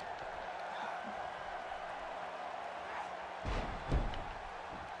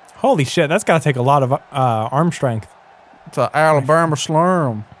 Holy shit, that's got to take a lot of arm strength. It's an Alabama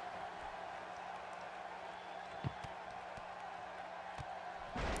slurm.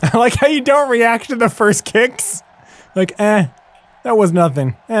 I like how you don't react to the first kicks. Like, that was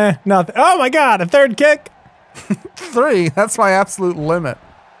nothing. Nothing. Oh my god, a third kick? 3, that's my absolute limit.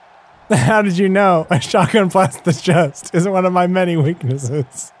 How did you know? A shotgun blast to the chest is one of my many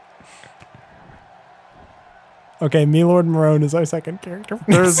weaknesses. Okay, Milord Marone is our second character.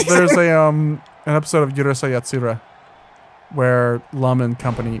 There's an episode of Yurusei Yatsura where Lum and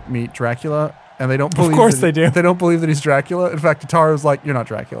company meet Dracula, and they don't believe. Of course they do. They don't believe that he's Dracula. In fact, Ataru's like, "You're not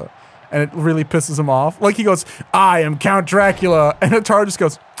Dracula," and it really pisses him off. Like he goes, "I am Count Dracula," and Ataru just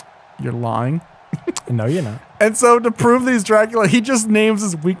goes, "You're lying." No, you're not. And so to prove that he's Dracula, he just names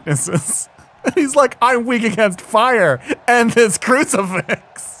his weaknesses. He's like, "I'm weak against fire and this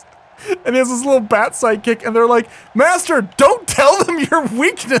crucifix." And he has this little bat sidekick, and they're like, "Master, don't tell them your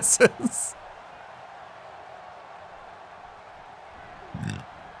weaknesses."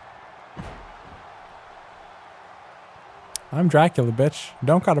 I'm Dracula, bitch.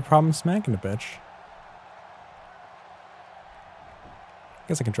 Don't got a problem smacking a bitch.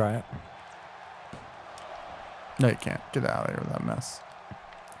 Guess I can try it. No, you can't. Get out of here with that mess.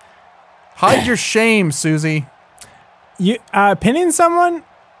 Hide your shame, Susie. You pinning someone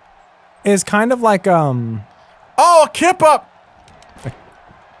is kind of like Oh, kip up!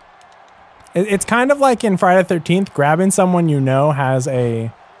 it's kind of like in Friday the 13th, grabbing someone you know has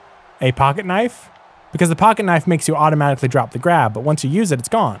a pocket knife, because the pocket knife makes you automatically drop the grab, but once you use it, it's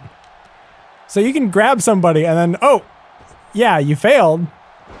gone. So you can grab somebody and then, oh, yeah, you failed,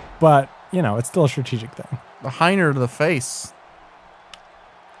 but you know, it's still a strategic thing. The Heiner to the face.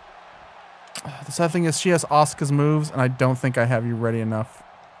 The sad thing is she has Asuka's moves, and I don't think I have you ready enough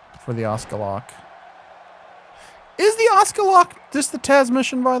for the Asuka lock. Is the Asuka lock just the Taz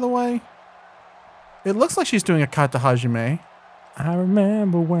mission, by the way? It looks like she's doing a kata hajime. I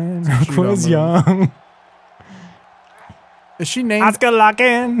remember when I was young. Is she named Asuka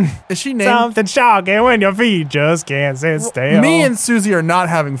locking? Is she named Something shocking when your feet just can't sit still. Me and Susie are not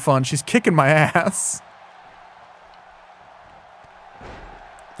having fun. She's kicking my ass.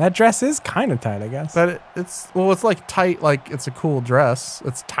 That dress is kind of tight, I guess. But it's like tight, like it's a cool dress.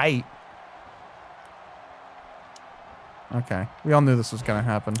 It's tight. Okay. We all knew this was gonna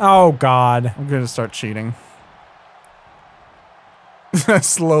happen. Oh God. I'm gonna start cheating.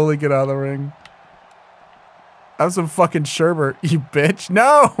 Slowly get out of the ring. Have some fucking sherbet, you bitch.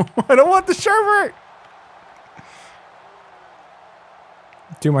 No! I don't want the sherbet!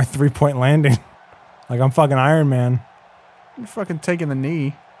 Do my 3-point landing. Like I'm fucking Iron Man. You're fucking taking the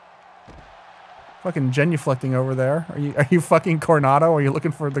knee. Fucking genuflecting over there. Are you fucking Coronado? Are you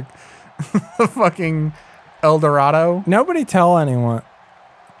looking for the the fucking El Dorado? Nobody tell anyone.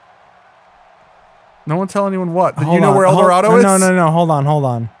 No one tell anyone what? Did Hold you know on. where El Dorado is? No. Hold on.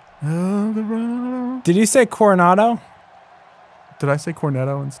 El Dorado. Did you say Coronado? Did I say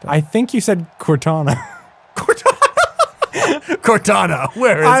Cornetto instead? I think you said Cortana. Cortana.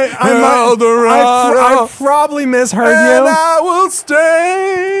 Where is El Dorado? I probably misheard And you. I will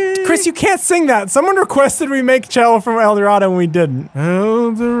stay. Chris, you can't sing that. Someone requested we make Cello from El Dorado and we didn't.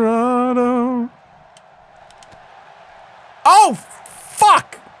 El Dorado. Oh,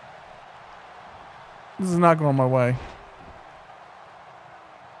 fuck. This is not going my way.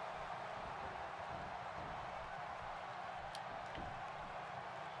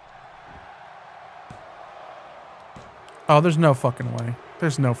 Oh, there's no fucking way.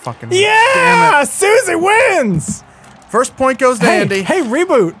 There's no fucking way. Yeah! Damn it. Susie wins! First point goes to Andy. Hey,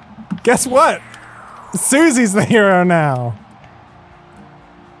 reboot. Guess what? Susie's the hero now.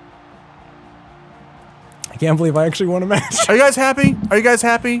 I can't believe I actually won a match. Are you guys happy? Are you guys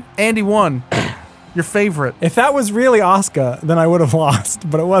happy? Andy won. Your favorite. If that was really Asuka, then I would have lost,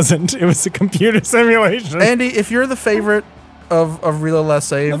 but it wasn't. It was a computer simulation. Andy, if you're the favorite of Reload Last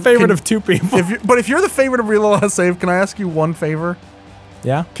Save. The favorite of two people. But if you're the favorite of Reload Last Save, can I ask you one favor?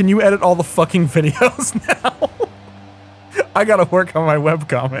 Yeah? Can you edit all the fucking videos now? I gotta work on my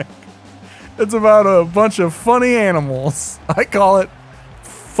webcomic. It's about a bunch of funny animals. I call it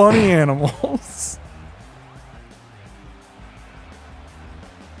Funny Animals.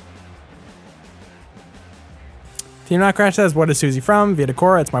 Team Not Crash says, what is Susie from?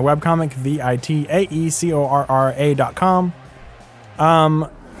 Vitakora. It's my webcomic, VITAECORRA.com.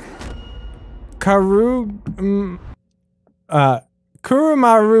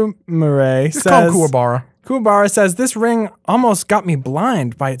 Kurumaru Murray says, call him Kuwabara. Kuwabara says, this ring almost got me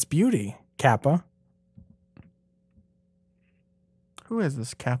blind by its beauty, Kappa. Who is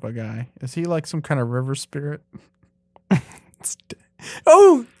this Kappa guy? Is he like some kind of river spirit?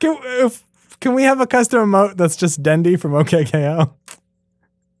 Oh, can we have a custom emote that's just Dendy from OKKO?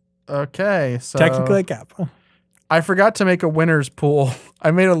 Okay, so Technically Kappa. I forgot to make a winners pool.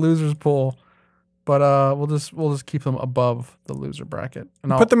 I made a losers pool, but we'll just keep them above the loser bracket.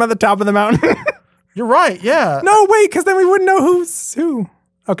 And Put them at the top of the mountain. You're right. Yeah. No, wait, because then we wouldn't know who's who.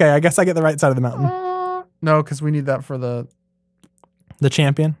 Okay, I guess I get the right side of the mountain. No, because we need that for the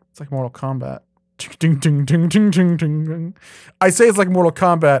champion. It's like Mortal Kombat. Ding, ding, ding, ding, ding, ding, ding. I say it's like Mortal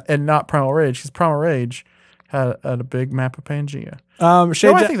Kombat and not Primal Rage because Primal Rage had a big map of Pangea. I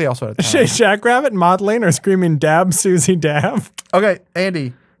think they also had a Shay Jackrabbit modeling or screaming dab Susie dab. Okay,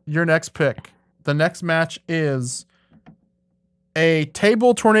 Andy, your next pick. The next match is a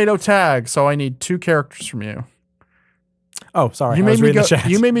table tornado tag, so I need 2 characters from you. Oh, sorry. You made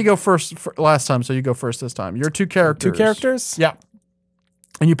me go first last time, so you go first this time. Your 2 characters. 2 characters? Yeah.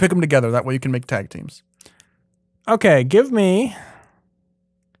 And you pick them together. That way you can make tag teams. Okay, give me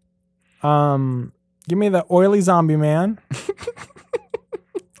the oily zombie man.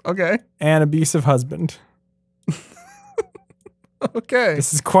 Okay. And abusive husband. Okay.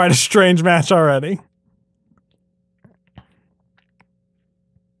 This is quite a strange match already.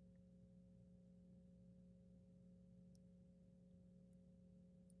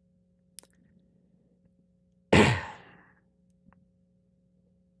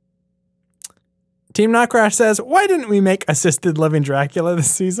 Team Not Crash says, why didn't we make assisted living Dracula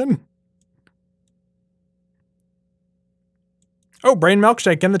this season? Oh, Brain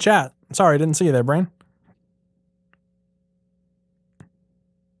Milkshake in the chat. Sorry, I didn't see you there, Brain.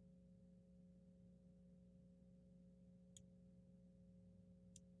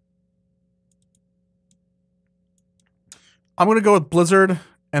 I'm going to go with Blizzard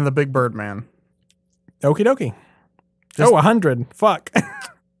and the Big Bird Man. Okie dokie. Oh, 100. Fuck.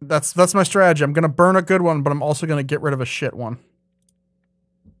 That's my strategy. I'm going to burn a good one, but I'm also going to get rid of a shit one.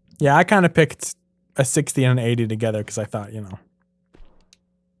 Yeah, I kind of picked a 60 and an 80 together because I thought, you know.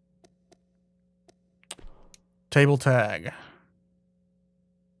 Table tag.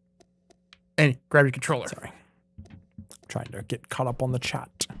 Andy, grab your controller. Sorry. Trying to get caught up on the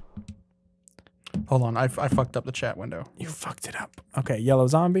chat. Hold on. I fucked up the chat window. You fucked it up. Okay, Yellow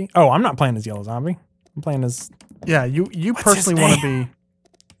Zombie. Oh, I'm not playing as Yellow Zombie. I'm playing as... Yeah, you personally want to be...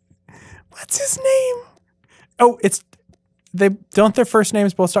 What's his name? Oh, it's... Don't their first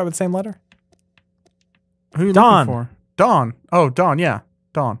names both start with the same letter? Who are you Dawn. looking for? Dawn. Oh, Dawn, yeah.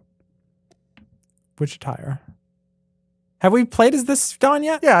 Dawn. Which attire? Have we played as this Dawn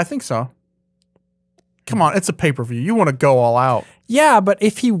yet? Yeah, I think so. Come on, it's a pay-per-view. You want to go all out. Yeah, but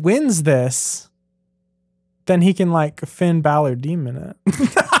if he wins this, then he can, like, Finn Balor demon it.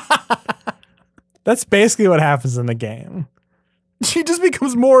 That's basically what happens in the game. She just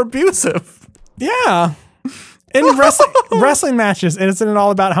becomes more abusive. Yeah. In wrestling matches, isn't it all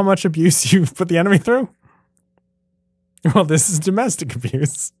about how much abuse you put the enemy through? Well, this is domestic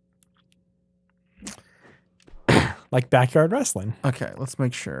abuse. Like backyard wrestling. Okay, let's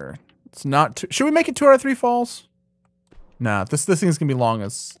make sure. It's not should we make it 2 out of 3 falls? Nah, this thing's gonna be long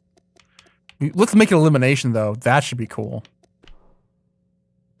as... Let's make an elimination, though. That should be cool.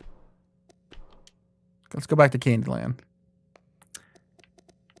 Let's go back to Candyland.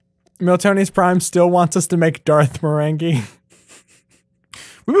 Miltoni's Prime still wants us to make Darth Marenghi.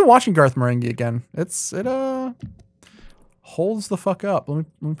 We've been watching Garth Marenghi again. It holds the fuck up. Let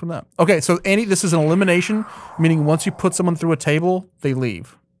me put that. Okay, so Andy, this is an elimination, meaning once you put someone through a table, they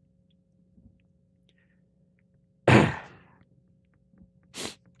leave.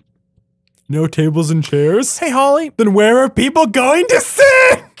 No tables and chairs? Hey, Holly. Then where are people going to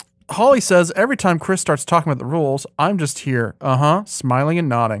sit? Holly says, every time Chris starts talking about the rules, I'm just here, smiling and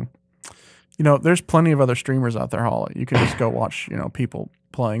nodding. You know, there's plenty of other streamers out there, Holly. You can just go watch, you know, people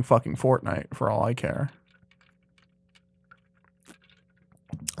playing fucking Fortnite for all I care.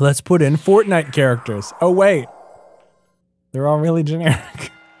 Let's put in Fortnite characters. Oh, wait. They're all really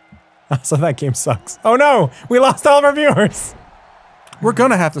generic. So that game sucks. Oh, no. We lost all of our viewers. We're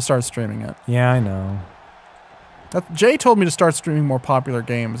going to have to start streaming it. Yeah, I know. Jay told me to start streaming more popular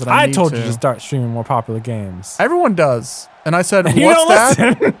games. And I told you to start streaming more popular games. Everyone does. And I said, and what's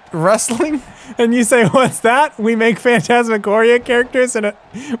that? Wrestling? And you say, what's that? We make Phantasmagoria characters and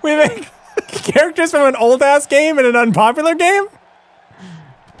we make characters from an old-ass game in an unpopular game?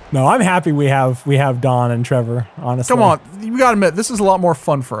 No, I'm happy we have Dawn and Trevor, honestly. Come on. You gotta admit, this is a lot more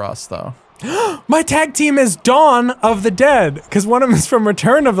fun for us, though. My tag team is Dawn of the Dead, because one of them is from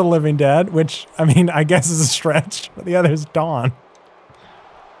Return of the Living Dead, which, I mean, I guess is a stretch, but the other is Dawn.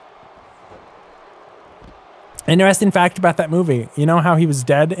 Interesting fact about that movie. You know how he was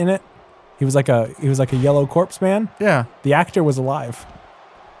dead in it? He was like a yellow corpse man? Yeah. The actor was alive.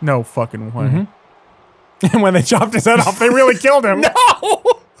 No fucking way. Mm-hmm. And when they chopped his head off, they really killed him. No!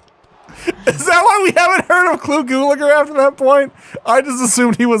 Is that why we haven't heard of Clu Gulager after that point? I just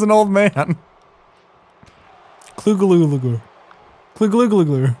assumed he was an old man. Clu Gulager. Clu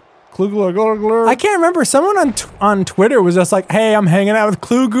Gulager. Clue. I can't remember. Someone on Twitter was just like, "Hey, I'm hanging out with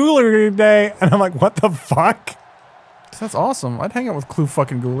Clue Gulager today," and I'm like, "What the fuck?" That's awesome. I'd hang out with Clue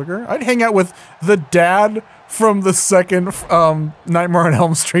fucking Gulager. I'd hang out with the dad from the second Nightmare on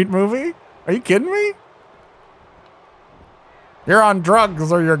Elm Street movie. Are you kidding me? You're on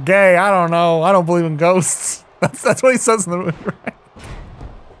drugs or you're gay. I don't know. I don't believe in ghosts. That's what he says in the movie, right?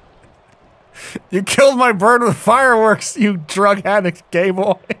 You killed my bird with fireworks, you drug addict gay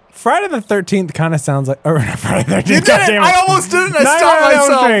boy. Friday the 13th kind of sounds like... Or Friday the 13th. You did it! I almost did it and I stopped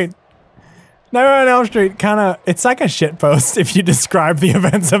myself. Nightmare on Elm Street kind of... It's like a shitpost if you describe the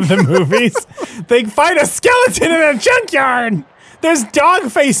events of the movies. They fight a skeleton in a junkyard. There's dog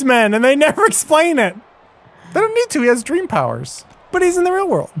face men and they never explain it. They don't need to. He has dream powers. But he's in the real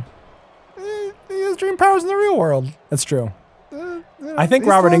world. He has dream powers in the real world. That's true. I think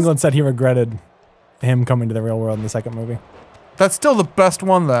Robert Englund said he regretted him coming to the real world in the second movie. That's still the best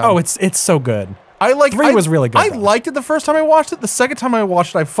one, though. Oh, it's so good. Three was really good. I liked it the first time I watched it. The second time I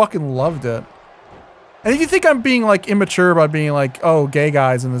watched it, I fucking loved it. And if you think I'm being like immature by being like, oh, gay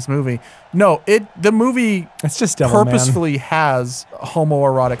guys in this movie, no, the movie it's just purposefully has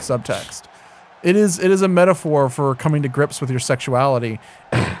homoerotic subtext. It is a metaphor for coming to grips with your sexuality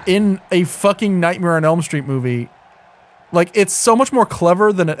in a fucking Nightmare on Elm Street movie. Like, it's so much more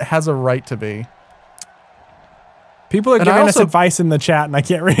clever than it has a right to be. People are giving us advice in the chat, and I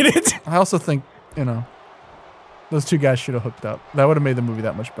can't read it. I also think, those two guys should have hooked up. That would have made the movie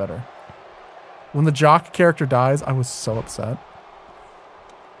that much better. When the jock character dies, I was so upset.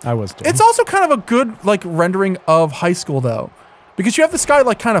 I was too. It's also kind of a good, like, rendering of high school, though. Because you have this guy,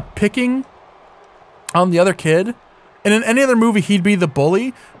 like, kind of picking on the other kid. And in any other movie, he'd be the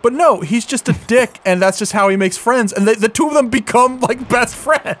bully. But no, he's just a dick, and that's just how he makes friends. And the two of them become, like, best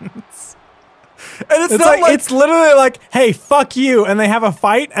friends. And it's not like... It's literally like, hey, fuck you. And they have a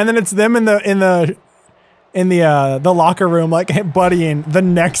fight, and then it's them in the locker room, like, buddying the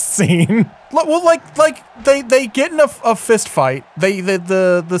next scene. Well, like they get in a fist fight.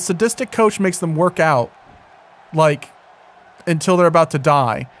 The sadistic coach makes them work out, like, until they're about to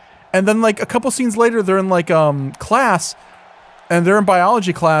die. And then, like, a couple scenes later, they're in, like, class, and they're in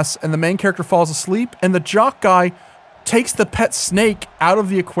biology class, and the main character falls asleep, and the jock guy takes the pet snake out of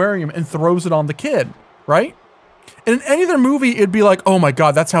the aquarium and throws it on the kid, right? And in any other movie, it'd be like, oh my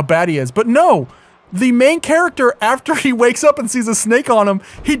god, that's how bad he is. But no, the main character, after he wakes up and sees a snake on him,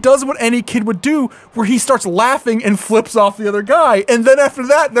 he does what any kid would do, where he starts laughing and flips off the other guy. And then after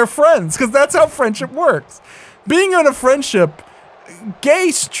that, they're friends, because that's how friendship works. Being in a friendship...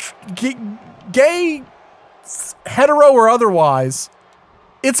 Gay, hetero or otherwise,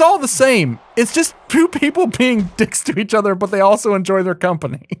 it's all the same. It's just two people being dicks to each other, but they also enjoy their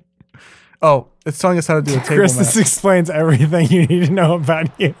company. Oh, it's telling us how to do a table Chris, match. this explains everything you need to know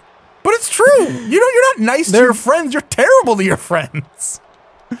about you. But it's true. You're not nice to your friends. You're terrible to your friends.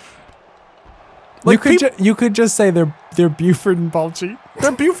 Like you could just say they're Buford and Baljeet.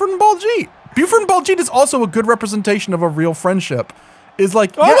 They're Buford and Baljeet. Buford and Baljeet is also a good representation of a real friendship. Is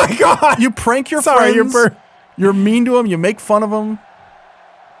like, oh my god, you prank your friends. You're mean to them. You make fun of them.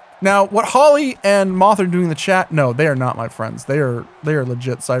 Now, what Holly and Moth are doing in the chat? No, they are not my friends. They are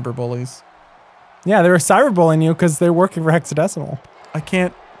legit cyber bullies. Yeah, they were cyberbullying you because they're working for Hexadecimal. I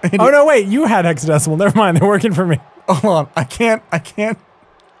can't. Oh no, wait, you had Hexadecimal. Never mind, they're working for me. Hold on, I can't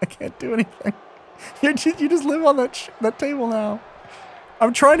do anything. You just live on that table now.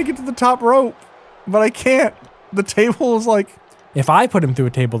 I'm trying to get to the top rope, but I can't. The table is like... If I put him through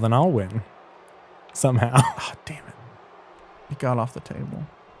a table, then I'll win. Somehow. Oh, damn it. He got off the table.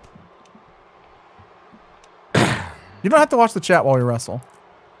 You don't have to watch the chat while we wrestle.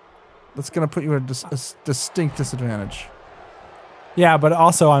 That's going to put you at a distinct disadvantage. Yeah, but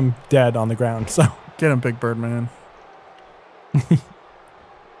also I'm dead on the ground, so... Get him, Big Bird Man.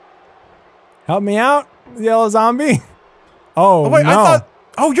 Help me out, yellow zombie. Oh, wait, no. I thought...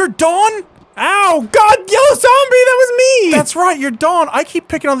 Oh, you're Dawn? Ow! God, yellow zombie, that was me! That's right, you're Dawn. I keep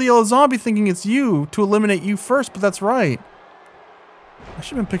picking on the yellow zombie thinking it's you to eliminate you first, but that's right. I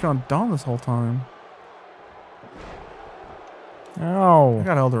should have been picking on Dawn this whole time. Oh. I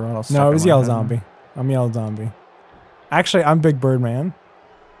got Eldorado. No, it was yellow zombie. I'm yellow zombie. Actually, I'm Big Bird Man.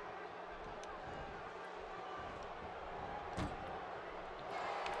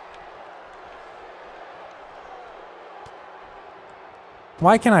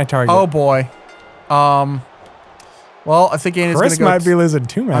 Why can't I target? Oh boy. Well, I think Andy's Chris gonna go. might be losing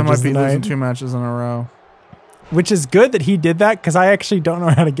 2 matches. I might be tonight. losing 2 matches in a row. Which is good that he did that because I actually don't know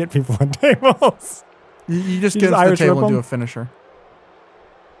how to get people on tables. You just get to the table and do a finisher.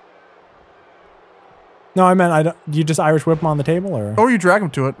 No, I meant I don't. You just Irish whip him on the table, or? Or you drag him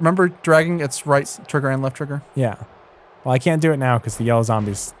to it. Remember dragging its right trigger and left trigger? Yeah. Well, I can't do it now because the yellow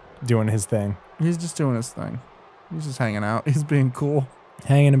zombie's doing his thing. He's just doing his thing. He's just hanging out. He's being cool.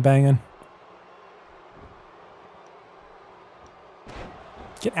 Hanging and banging.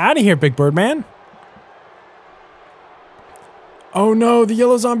 Get out of here, Big Bird Man. Oh no, the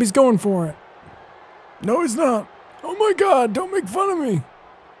yellow zombie's going for it. No, he's not. Oh my god, don't make fun of me.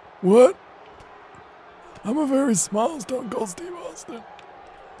 What? I'm a very small Stone Cold Steve Austin.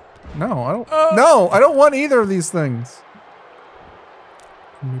 No, I don't. No, I don't want either of these things.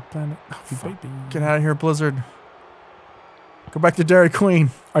 New planet. Get out of here, Blizzard. Go back to Dairy Queen.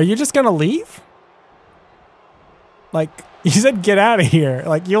 Are you just gonna leave? Like, you said get out of here.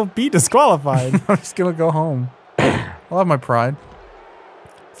 Like, you'll be disqualified. I'm just gonna go home. I'll have my pride.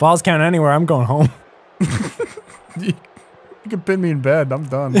 Falls count anywhere, I'm going home. You can pin me in bed. I'm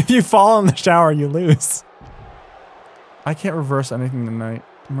done. If you fall in the shower, you lose. I can't reverse anything tonight.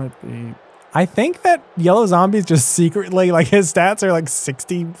 Might be. I think that yellow zombie's just secretly, like, his stats are like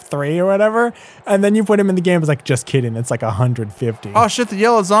 63 or whatever. And then you put him in the game, it's like, just kidding. It's like 150. Oh shit, the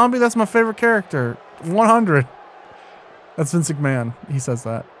yellow zombie? That's my favorite character. 100. That's Vince McMahon. He says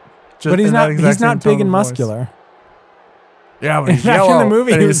that. But he's not big and muscular. Yeah, but In he's fact, yellow. in the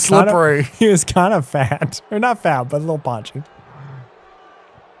movie, and he he's was slippery. He was kind of fat. Or not fat, but a little paunchy.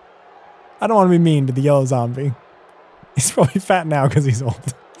 I don't want to be mean to the yellow zombie. He's probably fat now because he's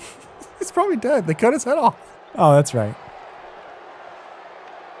old. He's probably dead. They cut his head off. Oh, that's right.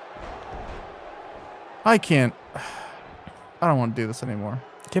 I can't. I don't want to do this anymore.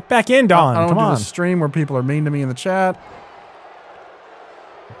 Get back in, Dawn. I don't Come want to on. do this stream where people are mean to me in the chat.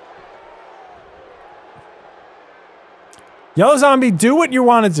 Yellow zombie, do what you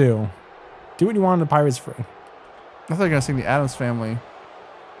want to do. Do what you want to Pirates Free. I thought you were going to sing the Addams Family.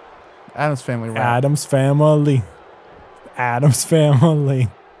 Addams Family rap. Adam's family. Adam's family.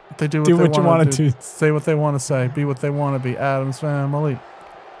 They do what you want wanna to do. Say what they want to say. Be what they want to be. Addams Family.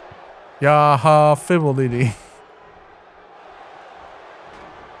 Yaha fibbledy.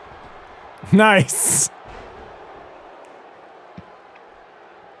 Nice.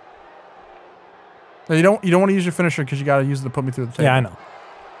 No, you don't want to use your finisher because you got to use it to put me through the table. Yeah, I know.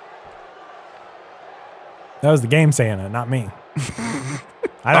 That was the game saying it, not me.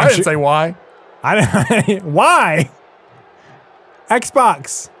 I didn't say why. I didn't. Why?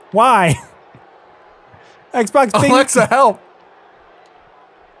 Xbox. Why? Xbox. Alexa, help.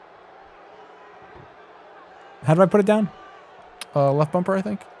 How do I put it down? Left bumper, I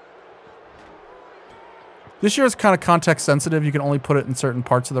think. This year is kind of context sensitive. You can only put it in certain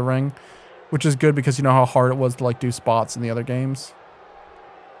parts of the ring, which is good because you know how hard it was to like do spots in the other games.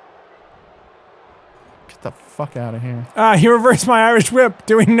 Get the fuck out of here. Ah, he reversed my Irish whip,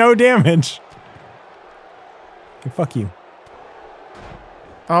 doing no damage. Okay, fuck you.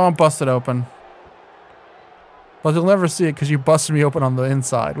 Oh, I'm busted open. But you'll never see it because you busted me open on the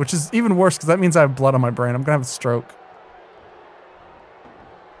inside, which is even worse because that means I have blood on my brain. I'm going to have a stroke.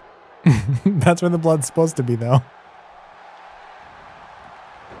 That's where the blood's supposed to be, though.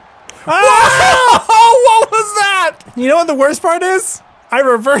 Ah! Oh, what was that? You know what the worst part is? I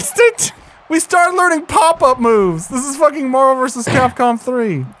reversed it. We started learning pop-up moves. This is fucking Marvel vs. Capcom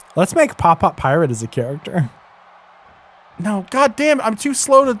 3. Let's make Pop-Up Pirate as a character. No, god damn it. I'm too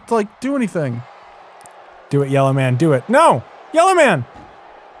slow to like do anything. Do it, Yellow Man. Do it. No! Yellow Man!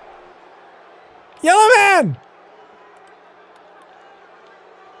 Yellow Man!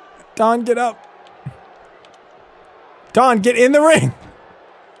 Don, get up. Don, get in the ring.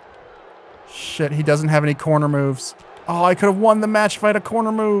 Shit, he doesn't have any corner moves. Oh, I could have won the match if I had a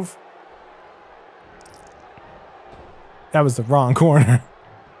corner move. That was the wrong corner.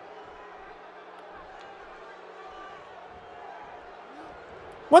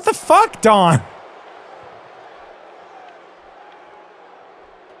 What the fuck, Don?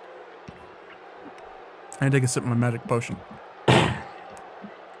 I need to take a sip of my magic potion.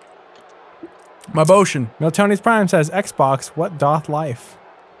 My potion. Miltoni's Prime says, Xbox, what doth life?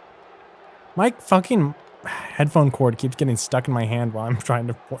 My fucking headphone cord keeps getting stuck in my hand while I'm trying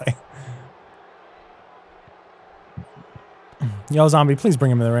to play. Yellow Zombie, please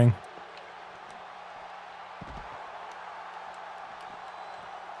bring him in the ring.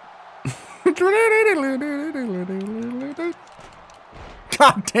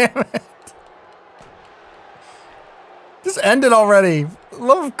 God damn it. Just end it already.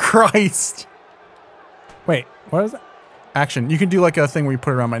 Love of Christ. Wait, what is that? Action. You can do like a thing where you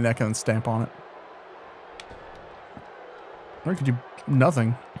put it around my neck and then stamp on it. Or you could do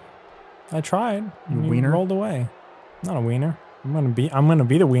nothing. I tried. You You wiener. rolled away. Not a wiener. I'm gonna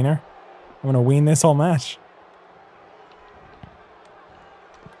be the wiener. I'm gonna win this whole match.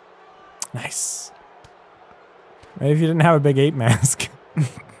 Nice. Maybe if you didn't have a big ape mask.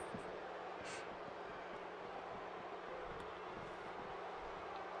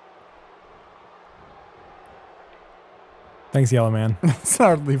 Thanks, Yellow Man. It's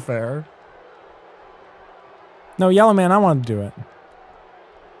hardly fair. No, Yellow Man, I wanted to do it.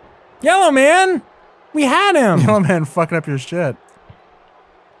 Yellow Man! We had him! Yellow Man fucking up your shit.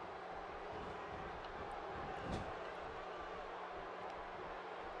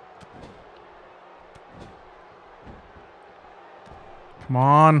 Come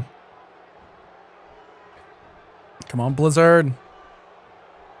on. Come on, Blizzard.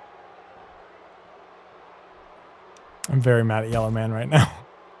 I'm very mad at Yellow Man right now.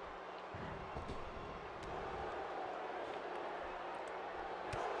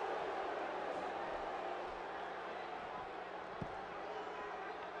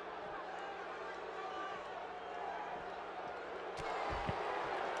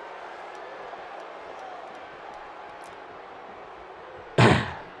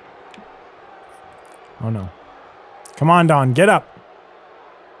 Oh no. Come on, Don, get up.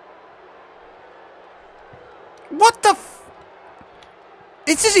 What the f-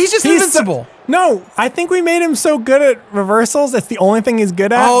 He's just invincible. No, I think we made him so good at reversals. That's the only thing he's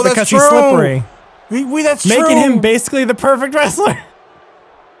good at Oh, that's because true. he's slippery. That's Making true. him basically the perfect wrestler.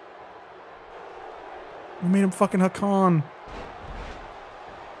 We made him fucking Hakan.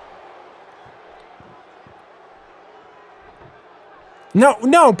 No,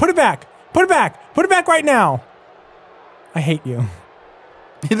 no, put it back. Put it back. Put it back right now. I hate you.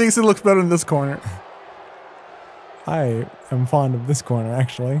 He thinks it looks better in this corner. I am fond of this corner,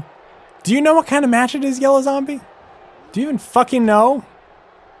 actually. Do you know what kind of match it is, Yellow Zombie? Do you even fucking know?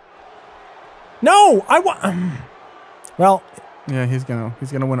 No, I want. Well, Yeah, he's gonna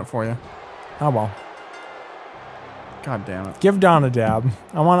win it for you. oh well. God damn it. Give Don a dab.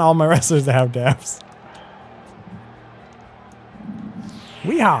 I want all my wrestlers to have dabs.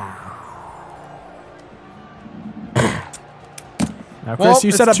 Weehaw. Now, Chris, Well, you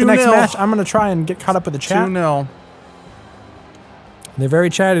it's set up the next 2-0. match. I'm going to try and get caught up with the chat. 2-0. They're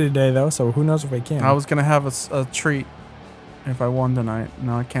very chatty today, though, so who knows if we can. I was gonna have a treat if I won tonight.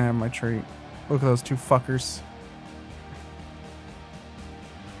 No, I can't have my treat. Look at those two fuckers.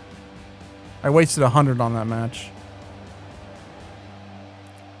 I wasted 100 on that match.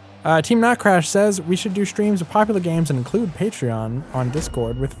 Team Not Crash says we should do streams of popular games and include Patreon on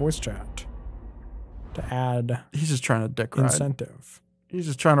Discord with voice chat to add He's just trying to dick ride. incentive. He's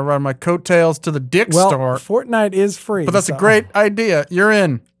just trying to ride my coattails to the dick Well, store. Fortnite is free. But that's so. a great idea. You're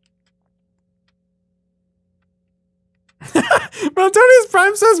in. Meltonius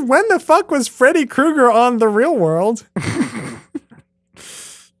Prime says, when the fuck was Freddy Krueger on The Real World?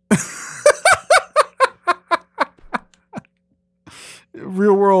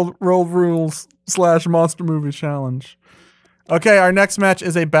 Real world rules / monster movie challenge. Okay, our next match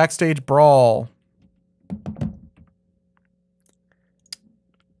is a backstage brawl.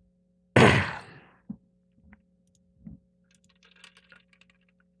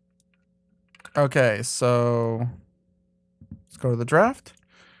 Okay, so let's go to the draft.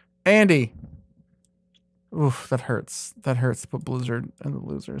 Andy. Oof, that hurts. That hurts to put Blizzard in the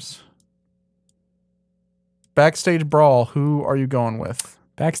losers. Backstage brawl, who are you going with?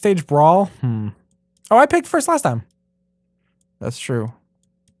 Backstage Brawl? Oh, I picked first last time. That's true.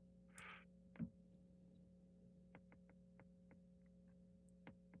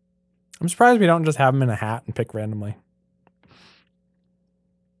 I'm surprised we don't just have him in a hat and pick randomly.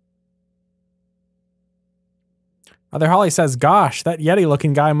 Other Holly says, gosh, that Yeti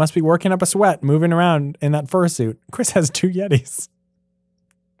looking guy must be working up a sweat moving around in that fursuit. Chris has 2 Yetis.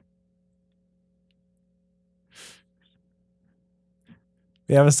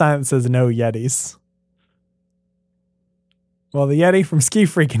 We have a sign that says no Yetis. Well, the Yeti from Ski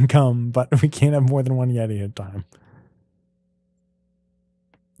Freak can come, but we can't have more than 1 Yeti at a time.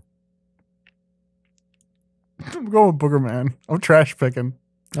 I'm going with Booger Man. I'm trash picking.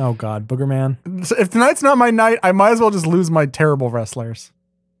 Oh, God. Booger Man. So if tonight's not my night, I might as well just lose my terrible wrestlers.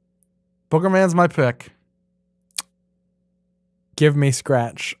 Booger Man's my pick. Give me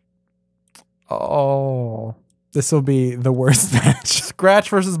Scratch. Oh. This will be the worst match. Scratch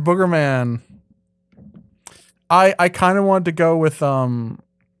versus Booger Man. I kind of wanted to go with Parappa,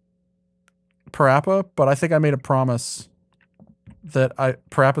 but I think I made a promise that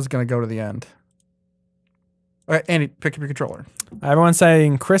Parappa's going to go to the end. All right, Andy, pick up your controller. Everyone's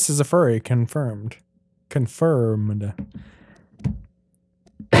saying Chris is a furry. Confirmed. Confirmed.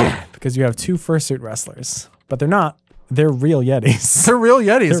 Because you have 2 fursuit wrestlers. But they're not. They're real Yetis. They're real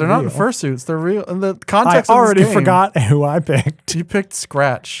Yetis. They're not in real. fursuits. They're real. In the I context of already this game, forgot who I picked. You picked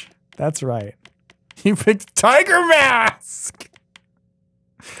Scratch. That's right. You picked Tiger Mask.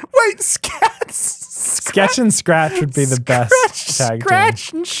 Wait, Sketch and Scratch would be the best tag team.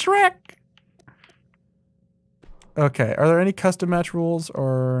 Scratch and Shrek. Okay, are there any custom match rules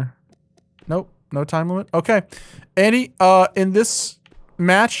or... Nope, no time limit. Okay, Andy, in this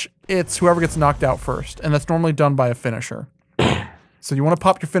match, it's whoever gets knocked out first, and that's normally done by a finisher. So you want to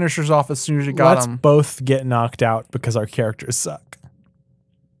pop your finishers off as soon as you got them. Let's both get knocked out because our characters suck.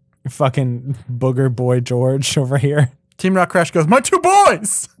 Fucking booger boy George over here. Team Rock Crash goes, my 2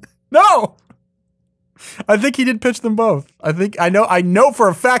 boys! No! I think he did pitch them both. I know for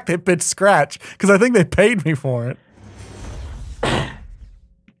a fact they pitched Scratch because I think they paid me for it.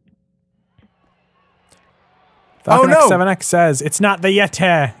 Falcon X7X says it's not the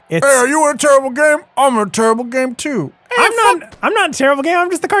Yeti. It's Hey, are you in a terrible game? I'm in a terrible game too. Hey, I'm not a terrible game.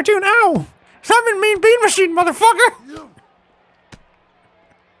 I'm just the cartoon. Ow! I'm in Mean Bean Machine, motherfucker.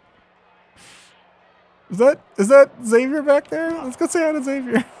 Is that Xavier back there? Let's go say hi to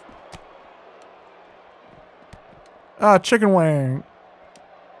Xavier. Chicken wang.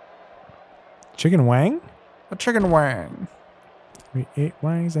 Chicken wang? A chicken wang. We eat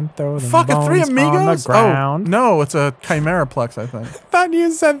wangs and throw them Fuck, bones 3 amigos? on the ground. Oh, no, it's a Chimeraplex, I think. Thought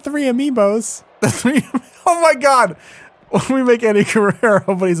you said 3 amiibos. Oh my god. When we make Eddie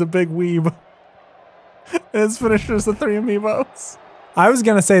Guerrero, but he's a big weeb. And his finisher's the 3 amiibos. I was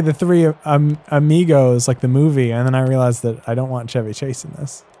gonna say the 3 amigos, like the movie, and then I realized that I don't want Chevy Chase in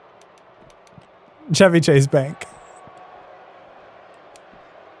this. Chevy Chase Bank.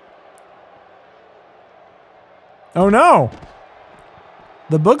 Oh no!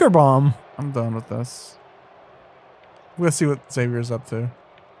 The booger bomb. I'm done with this. We're gonna see what Xavier's up to.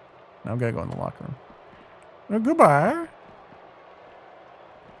 Now I'm gonna go in the locker room. Well, goodbye.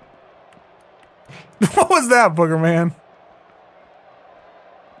 What was that, Booger Man?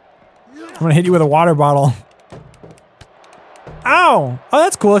 I'm gonna hit you with a water bottle. Ow! Oh,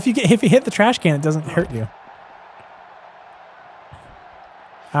 that's cool. If you hit the trash can, it doesn't hurt you.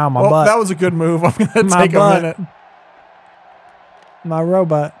 Ow, my butt. That was a good move. I'm gonna take a minute. My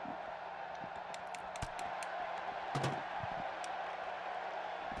robot.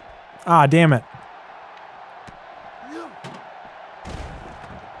 Ah, damn it.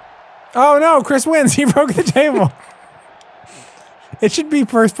 Oh no, Chris wins. He broke the table. It should be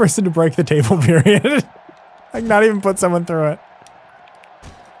first person to break the table, period. Like, not even put someone through it.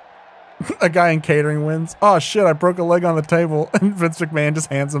 A guy in catering wins. Oh shit, I broke a leg on the table. And Vince McMahon just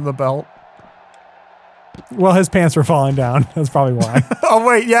hands him the belt. Well, his pants were falling down. That's probably why. Oh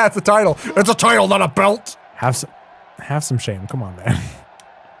wait, yeah, it's a title. It's a title, not a belt. Have some shame. Come on, man.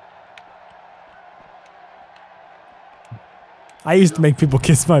 I used to make people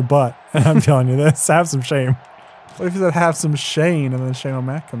kiss my butt, and I'm telling you this. Have some shame. What if you said have some Shane, and then Shane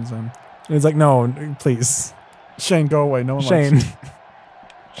O'Mac comes in? And he's like, no, please. Shane, go away. No one Shane. likes you.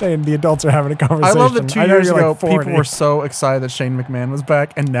 Shane, the adults are having a conversation. I love that 2 years ago, like 40. people were so excited that Shane McMahon was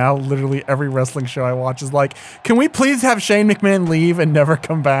back, and now literally every wrestling show I watch is like, can we please have Shane McMahon leave and never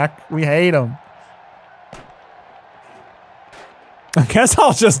come back? We hate him. I guess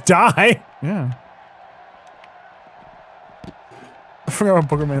I'll just die. Yeah. I forgot what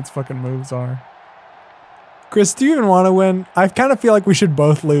Booger Man's fucking moves are. Chris, do you even want to win? I kind of feel like we should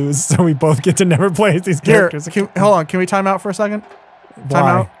both lose, so we both get to never play as these characters. Hold on, can we time out for a second? Time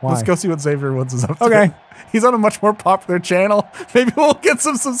out. Why? Let's go see what Xavier Woods is up to. Okay. He's on a much more popular channel. Maybe we'll get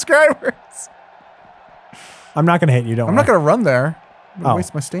some subscribers. I'm not going to hit you, don't I'm worry. not going to run there. I'm gonna Oh.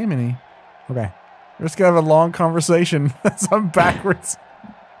 waste my stamina. Okay. We're just going to have a long conversation as I'm backwards.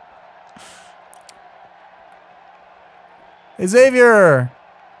 Hey, Xavier.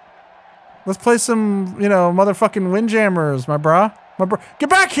 Let's play some, motherfucking Windjammers, my brah. Get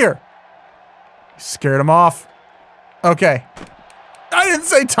back here. Scared him off. Okay. I didn't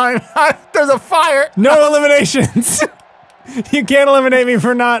say time. There's a fire. No eliminations. You can't eliminate me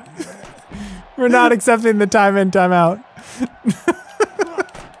for not accepting the time in, time out.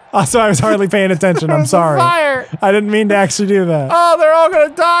 Also, I was hardly paying attention. I'm sorry. Fire. I didn't mean to actually do that. Oh, they're all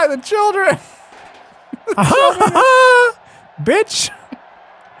gonna die. The children. Bitch.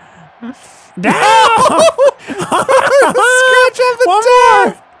 Down. Scratch off the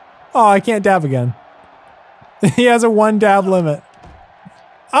dab. Oh, I can't dab again. He has a 1 dab limit.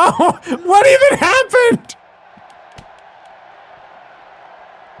 Oh, what even happened?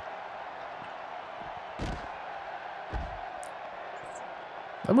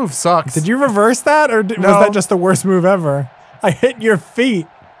 That move sucks. Did you reverse that, or was that just the worst move ever? I hit your feet.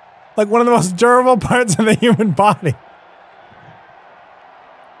 Like one of the most durable parts of the human body.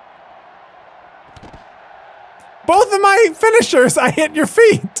 Both of my finishers, I hit your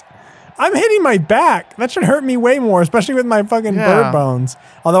feet. I'm hitting my back. That should hurt me way more, especially with my fucking bird bones.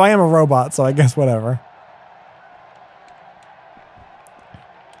 Although I am a robot, so I guess whatever.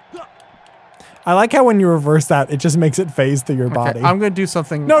 I like how when you reverse that, it just makes it phase through your body. I'm going to do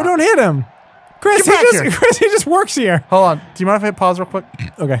something. No, don't hit him. Chris, he just works here. Hold on. Do you mind if I hit pause real quick?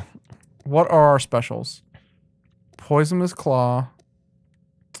 Okay. What are our specials? Poisonous Claw.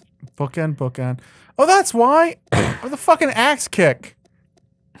 Bookend. Oh, that's why. The fucking axe kick.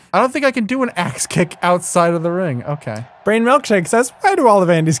 I don't think I can do an axe kick outside of the ring. Okay. Brain Milkshake says, why do all of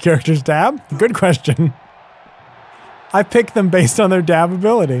Andy's characters dab? Good question. I picked them based on their dab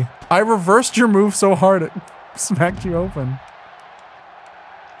ability. I reversed your move so hard it smacked you open.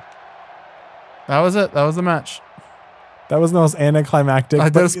 That was it. That was the match. That was the most anticlimactic. I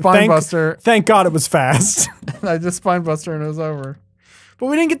did a spine buster. Thank God it was fast. I did a spine buster and it was over. But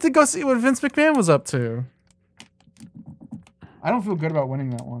we didn't get to go see what Vince McMahon was up to. I don't feel good about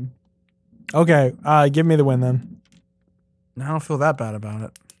winning that one. Okay, give me the win then. I don't feel that bad about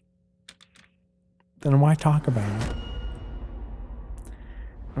it. Then why talk about it?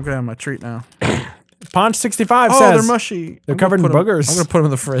 I'm gonna have my treat now. Ponch65 says, they're mushy. They're covered in boogers. I'm gonna put them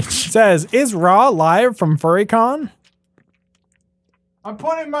in the fridge. Says, is Raw live from FurryCon? I'm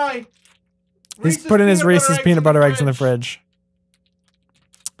putting my He's putting his Reese's peanut butter eggs in the fridge.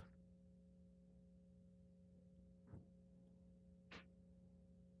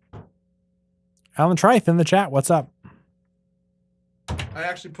 Alan Trife in the chat. What's up? I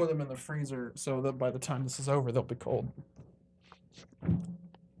actually put them in the freezer so that by the time this is over, they'll be cold.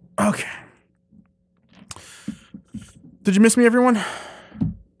 Okay. Did you miss me, everyone?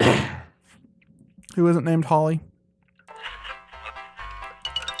 Who isn't named Holly?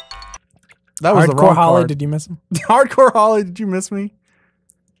 That was the wrong Holly, card. did you miss him? Hardcore Holly, did you miss me?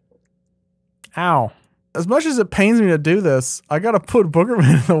 Ow. As much as it pains me to do this, I gotta put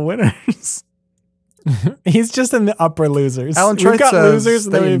Boogerman in the winners. He's just in the upper losers. Alan We've got says losers,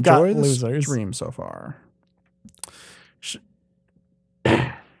 and then we've got enjoy the losers. stream so far.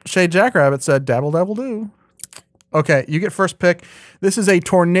 Shay Jackrabbit said, dabble, dabble, do. Okay, you get first pick. This is a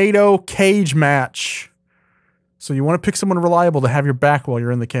tornado cage match. So you want to pick someone reliable to have your back while you're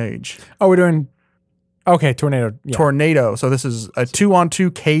in the cage. Oh, we're doing... Okay, tornado. Yeah. Tornado. So this is a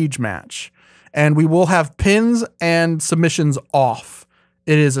 2-on-2 cage match. And we will have pins and submissions off.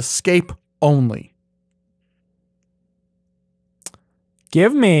 It is escape only.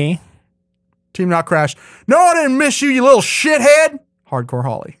 Give me... Team Not Crash. No, I didn't miss you, you little shithead. Hardcore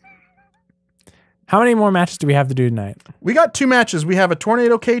Holly. How many more matches do we have to do tonight? We got 2 matches. We have a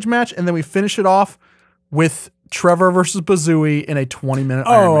tornado cage match, and then we finish it off with Trevor versus Bazooey in a 20-minute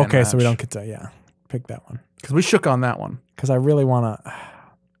Iron Man okay, match. so we don't get to, pick that one. Because we shook on that one. Because I really want to...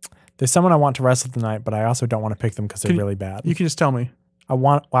 There's someone I want to wrestle tonight, but I also don't want to pick them because they're really bad. You can just tell me. I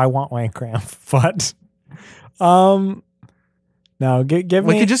want Wayne Cramp, but... No, give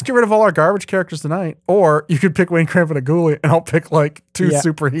me... We could just get rid of all our garbage characters tonight. Or you could pick Wayne Cramp and a Ghoulie, and I'll pick like 2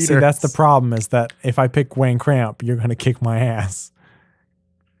 superheaters. See, that's the problem, is that if I pick Wayne Cramp, you're going to kick my ass.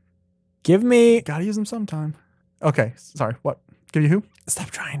 Give me... Gotta use them sometime. Okay, sorry, what? Give you who? Stop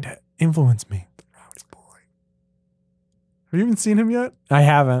trying to influence me. Rowdy boy. Have you even seen him yet? I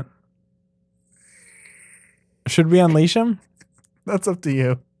haven't. Should we unleash him? That's up to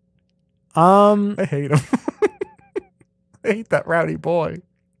you. I hate him. I hate that rowdy boy.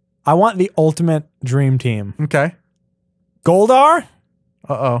 I want the ultimate dream team. Okay. Goldar?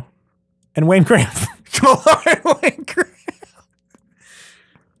 Uh-oh. And Wayne Cramp. Goldar and Wayne Cramp.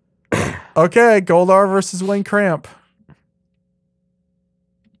 Okay, Goldar versus Wayne Cramp.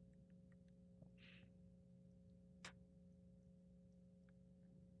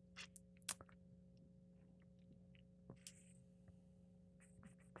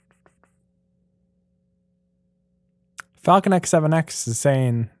 Falcon X7X is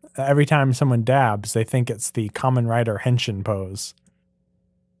saying every time someone dabs, they think it's the Kamen Rider Henshin pose.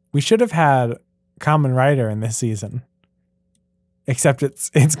 We should have had Kamen Rider in this season. Except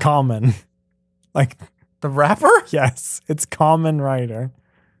it's common. Like the rapper? Yes, it's Kamen Rider.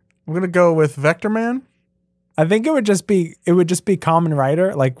 I'm gonna go with Vector Man. I think it would just be Kamen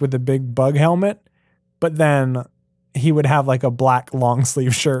Rider, like with a big bug helmet, but then he would have like a black long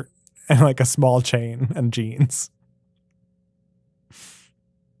sleeve shirt and like a small chain and jeans.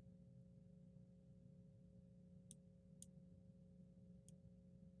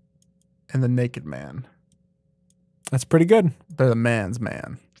 And the Naked Man. That's pretty good. They're the man's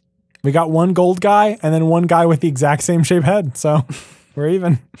man. We got one gold guy and then one guy with the exact same shape head. So we're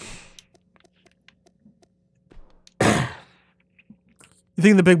even. You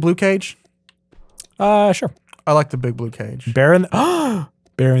think the big blue cage? Sure. I like the big blue cage. Bear in the,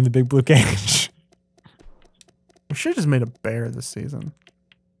 bear in the big blue cage. We should have just made a bear this season.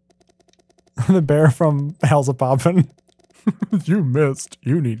 The bear from Hell's a Poppin'. You missed.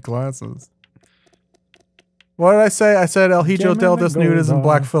 You need glasses. What did I say? I said El Hijo del Desnudas and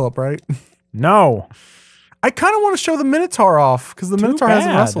Black Phillip, right? No. I kind of want to show the Minotaur off because the Too Minotaur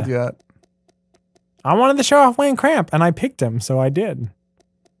hasn't bad. wrestled yet. I wanted to show off Wayne Cramp, and I picked him, so I did.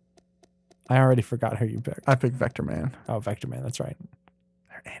 I already forgot who you picked. I picked Vector Man. Oh, Vector Man, that's right.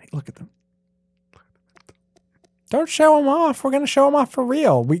 There, Andy, look at them. Don't show him off. We're going to show him off for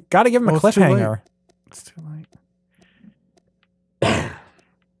real. We got to give him a Well, it's too late. cliffhanger. It's too late.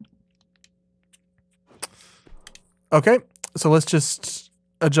 Okay, so let's just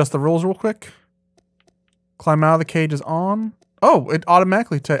adjust the rules real quick. Climb out of the cage is on. Oh, it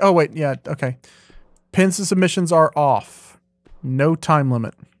automatically takes. Oh, wait, yeah, okay. Pins and submissions are off. No time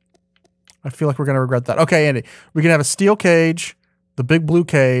limit. I feel like we're going to regret that. Okay, Andy, we can have a steel cage, the big blue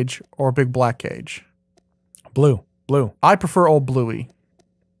cage, or a big black cage. Blue. I prefer old Bluey.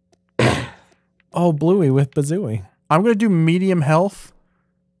 Oh, Bluey with Bazooey. I'm going to do medium health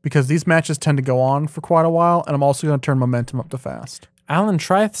because these matches tend to go on for quite a while, and I'm also going to turn momentum up to fast. Alan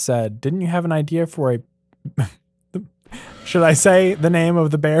Trith said, didn't you have an idea for a... Should I say the name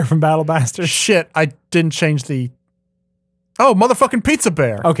of the bear from Battle Bastards? Shit, I didn't change the... Oh, motherfucking Pizza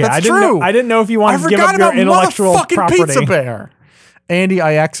Bear. Okay, That's I didn't true. Know, I didn't know if you wanted I to give up forgot your about intellectual motherfucking property. Pizza Bear. Andy,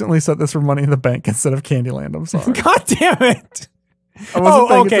 I accidentally set this for Money in the Bank instead of Candyland. I'm sorry. God damn it. I wasn't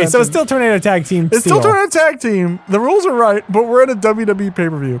paying Okay, so attention. it's still Tornado Tag Team It's still Tornado Tag Team. The rules are right, but we're in a WWE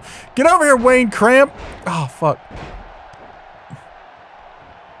pay-per-view. Get over here, Wayne Cramp. Oh, fuck.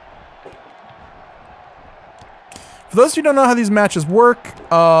 For those of you who don't know how these matches work,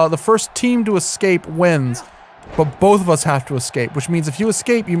 the first team to escape wins, but both of us have to escape, which means if you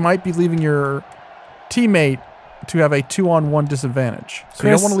escape, you might be leaving your teammate to have a 2-on-1 disadvantage. So you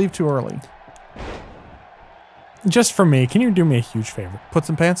Chris- don't want to leave too early. Just for me, can you do me a huge favor? Put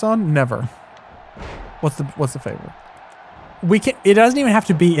some pants on? Never. What's the favor? We can. It doesn't even have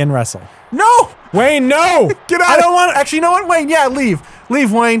to be in wrestle. No! Wayne, no! Get out! I don't want. Actually, you know what, Wayne? Yeah, leave.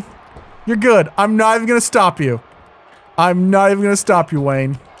 Leave, Wayne. You're good. I'm not even gonna stop you. I'm not even gonna stop you,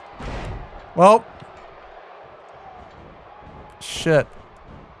 Wayne. Well, shit.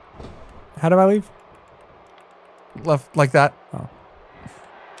 How do I leave? Left like that. Oh.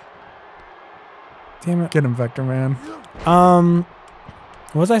 Damn it. Get him, Vector Man.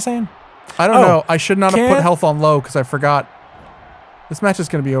 What was I saying? I don't know. I should not have put can't- health on low because I forgot. This match is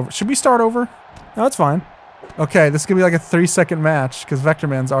gonna be over. Should we start over? No, it's fine. Okay, this is gonna be like a 3-second match because Vector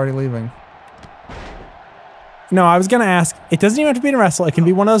Man's already leaving. No, I was gonna ask. It doesn't even have to be in wrestle. It can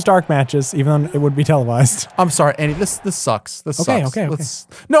be one of those dark matches, even though it would be televised. I'm sorry, Andy. This sucks. This Okay, sucks.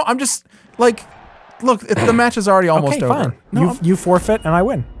 okay. No, I'm just like, look, the match is already almost Okay, over. fine. No, You forfeit and I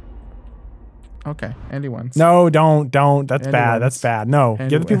win. okay. Andy wins. No, don't. That's Andy bad. wins. That's bad. No, Andy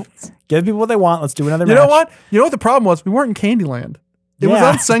give the people wins. what they want. Let's do another You match. know what? You know what the problem was? We weren't in Candyland. It was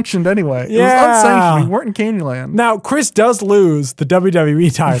Yeah. unsanctioned anyway. It Yeah. was unsanctioned. We weren't in Candyland. Now, Chris does lose the WWE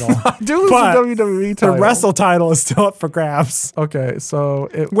title. I do lose but the WWE title. The wrestle title is still up for grabs. Okay, so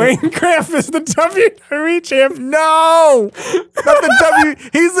Wayne Cramp is the WWE champ. No, not the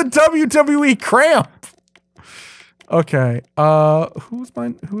He's the WWE Cramp. Okay. Who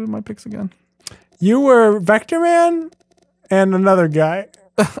are my picks again? You were Vector Man and another guy.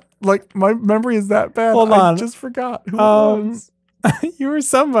 Like my memory is that bad. Hold I on. just forgot who it was. You were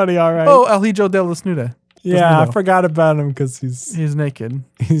somebody, all right. Oh, El Hijo del Desnuda. yeah, I Desnudo. forgot about him because He's naked.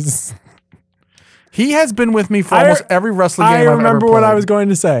 he's. He has been with me for almost every wrestling game I I've ever remember what I played. was going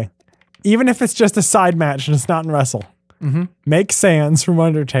to say. Even if it's just a side match and it's not in wrestle, make Sans from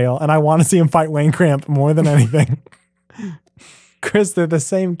Undertale, and I want to see him fight Wayne Cramp more than anything. Chris, they're the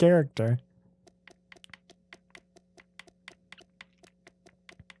same character.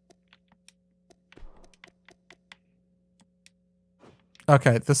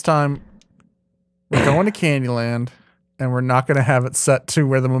 Okay, this time we're going to Candyland, and we're not going to have it set to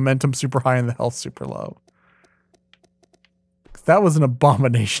where the momentum's super high and the health super low. 'Cause that was an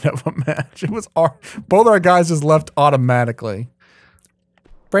abomination of a match. It was both our guys just left automatically.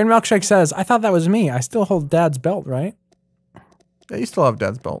 Brain Milkshake says, I thought that was me. I still hold Dad's belt, right? Yeah, you still have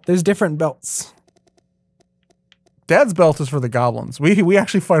Dad's belt. There's different belts. Dad's belt is for the goblins. We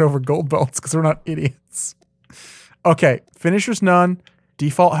actually fight over gold belts because we're not idiots. Okay, finishers none.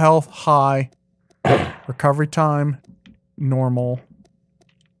 Default health high. Recovery time normal.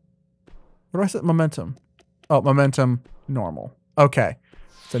 What do I set? Momentum. Oh, momentum normal. Okay,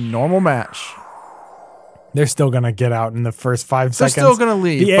 it's a normal match. They're still gonna get out in the first 5 They're seconds. still going to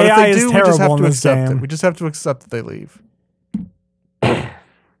leave. The but AI if they is do, we just have terrible to in this accept game. it. We just have to accept that they leave. This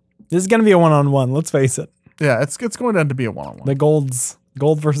is gonna be a one-on-one. Let's face it. Yeah, it's going to end to be a one-on-one. The gold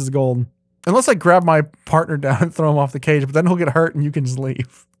versus gold. Unless I grab my partner down and throw him off the cage, but then he'll get hurt and you can just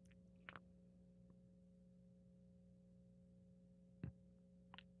leave.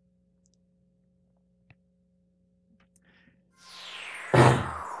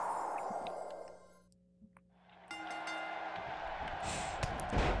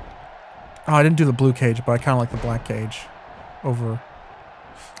 Oh, I didn't do the blue cage, but I kind of like the black cage over.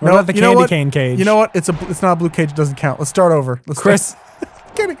 What about the candy cane cage? You know what? It's not a blue cage. It doesn't count. Let's start over. Chris.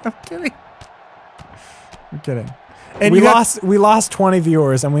 I'm kidding. I'm kidding. And we lost 20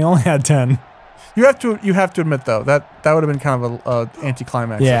 viewers and we only had 10. You have to admit though that would have been kind of a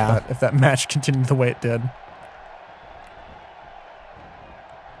anticlimax. Yeah. If that match continued the way it did.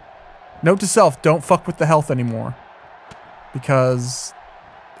 Note to self: don't fuck with the health anymore, because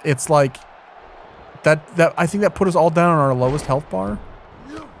it's like that. I think that put us all down on our lowest health bar,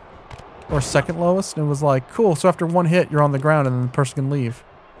 or second lowest, and it was like, cool. So after one hit, you're on the ground, and then the person can leave.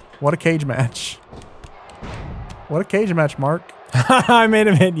 What a cage match! What a cage match, Mark. I made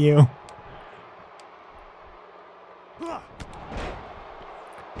him hit you.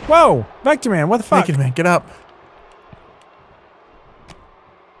 Whoa, Vector Man, what the fuck? Naked Man, get up.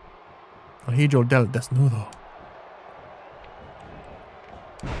 del desnudo.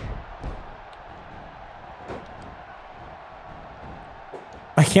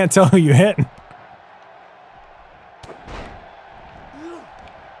 I can't tell who you hit.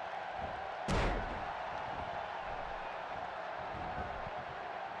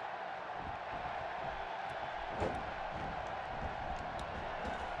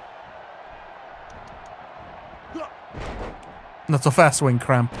 Not so fast, swing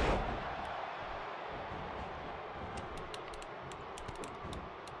cramp.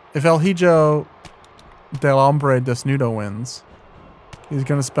 If El Hijo del Hombre Desnudo wins, he's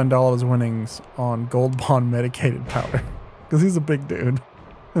going to spend all of his winnings on Gold Bond medicated powder. Because he's a big dude.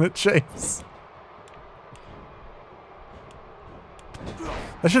 And it chafes.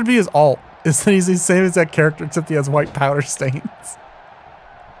 That should be his alt. Is that he's the same as that character except he has white powder stains.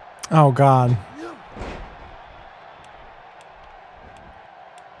 Oh, God.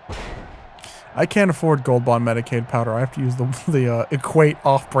 I can't afford Gold Bond medicated powder. I have to use the Equate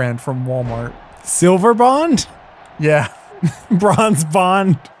off-brand from Walmart. Silver Bond? Yeah. Bronze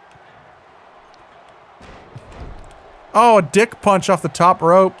Bond. Oh, a dick punch off the top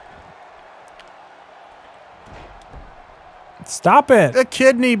rope. Stop it. A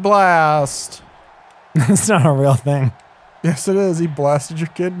kidney blast. That's not a real thing. Yes, it is. He blasted your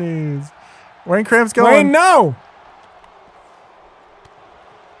kidneys. Wayne Cramp's going. Wayne, no!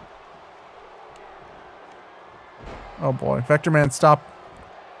 Oh boy. Vector Man, stop.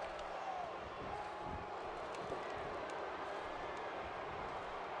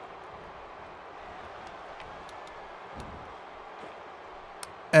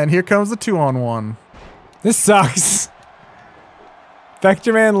 And here comes the 2-on-1. This sucks.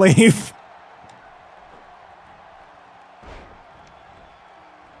 Vector Man, leave.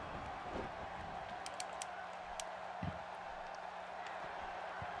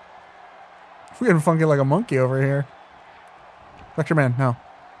 We're getting funky like a monkey over here. Vector Man, no.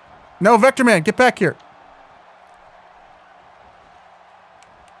 No, Vector Man, get back here.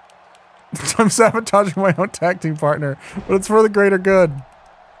 I'm sabotaging my own tag team partner, but it's for the greater good.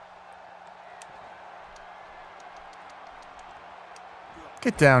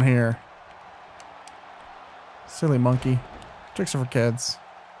 Get down here. Silly monkey. Tricks are for kids.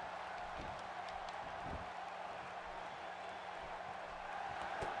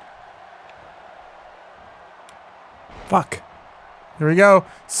 Fuck. Here we go.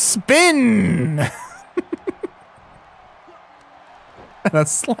 Spin! And a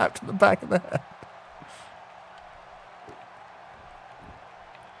slap to the back of the head.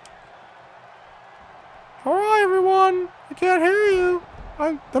 Alright, everyone. I can't hear you.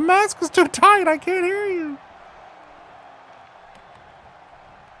 The mask is too tight. I can't hear you.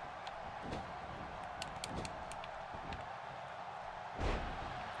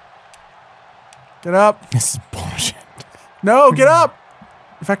 Get up. This is bullshit. No, get up.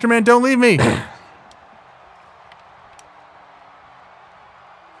 Vector Man, don't leave me. Can't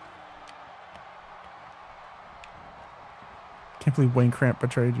believe Wayne Cramp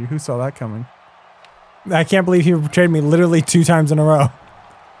betrayed you. Who saw that coming? I can't believe he betrayed me literally 2 times in a row.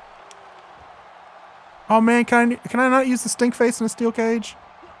 Oh man, can I not use the stink face in a steel cage?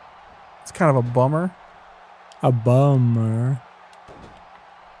 It's kind of a bummer. A bummer.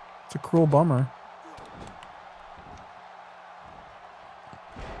 It's a cruel bummer.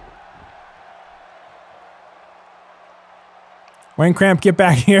 Wayne Cramp, get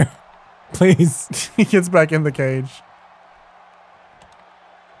back here. Please. He gets back in the cage.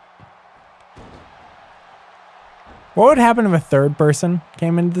 What would happen if a third person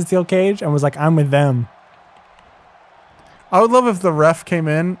came into the steel cage and was like, I'm with them? I would love if the ref came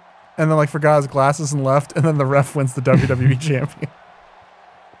in and then like forgot his glasses and left, and then the ref wins the WWE champion.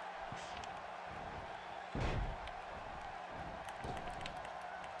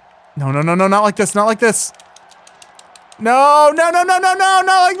 No, no, no, no, not like this, not like this. No, no, no, no, no, no,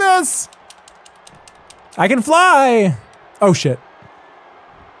 not like this. I can fly. Oh, shit.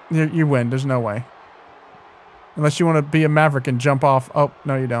 You win. There's no way. Unless you want to be a maverick and jump off. Oh,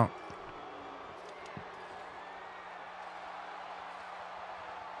 no, you don't.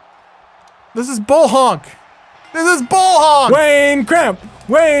 This is bull honk. This is bull honk. Wayne Cramp.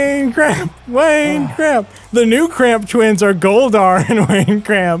 Wayne Cramp. Wayne Cramp. The new Cramp twins are Goldar and Wayne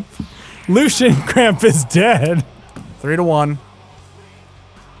Cramp. Lucian Cramp is dead. 3-1.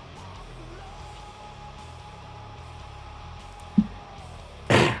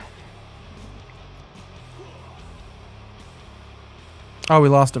 Oh, we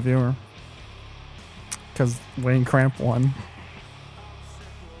lost a viewer. Because Wayne Cramp won.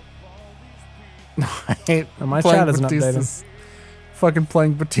 I hate My playing chat isn't Batista's, fucking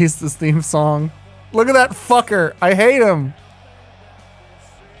playing Batista's theme song. Look at that fucker. I hate him.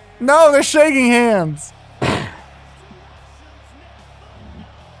 No, they're shaking hands.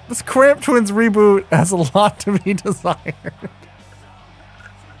 This Cramp Twins reboot has a lot to be desired.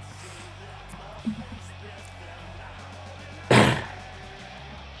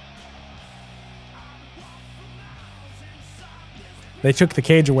 They took the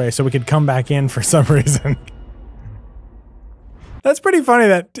cage away so we could come back in for some reason. That's pretty funny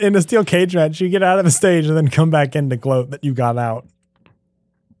that in a steel cage match, you get out of the stage and then come back in to gloat that you got out.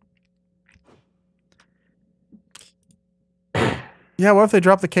 Yeah, what if they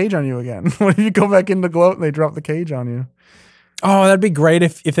drop the cage on you again? What if you go back in to gloat and they drop the cage on you? Oh, that'd be great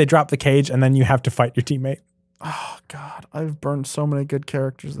if they drop the cage and then you have to fight your teammate. Oh, God. I've burned so many good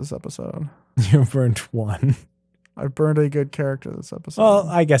characters this episode. You burned one. I've burned a good character this episode. Well,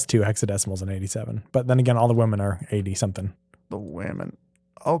 I guess 2 hexadecimals and 87. But then again, all the women are 80-something. The women.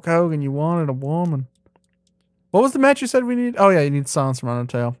 Hulk Hogan, you wanted a woman. What was the match you said we need? Oh, yeah, you need Silence from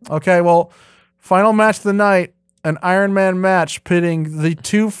Undertale. Okay, well, final match of the night. An Iron Man match pitting the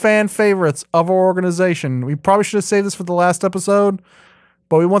 2 fan favorites of our organization. We probably should have saved this for the last episode,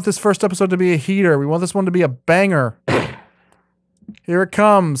 but we want this first episode to be a heater. We want this one to be a banger. Here it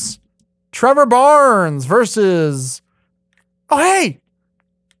comes. Trevor Barnes versus... Oh, hey!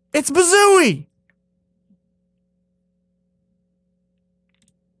 It's Bazooey!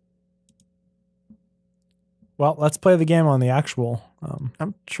 Well, let's play the game on the actual...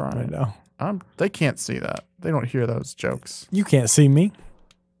 I'm trying. window. They can't see that. They don't hear those jokes. You can't see me.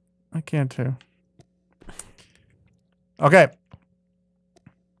 I can too. Okay.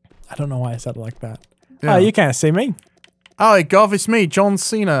 I don't know why I said it like that. Yeah. Oh, you can't see me. Alright, Gov, it's me, John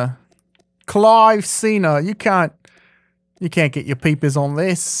Cena. Clive Cena. You can't get your peepers on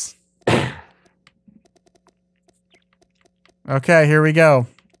this. Okay, here we go.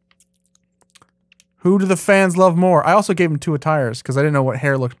 Who do the fans love more? I also gave him 2 attires because I didn't know what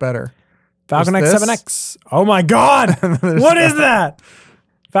hair looked better. Falcon There's this. X7X. Oh my god! What is that?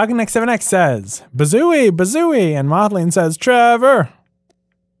 Falcon X7X says, Bazooey, and Modeling says, Trevor.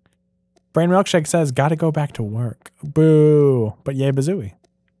 Brain Milkshake says, gotta go back to work. Boo. But yay, Bazooey.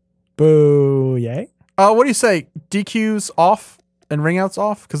 Boo, yay. What do you say? DQs off and ring outs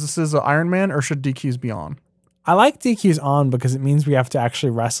off? Because this is an Iron Man, or should DQs be on? I like DQs on because it means we have to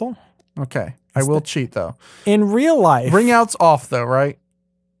actually wrestle. Okay. I will cheat, though. In real life. Ring outs off, though, right?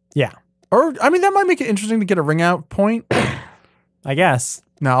 Yeah. Or, I mean, that might make it interesting to get a ring out point. I guess.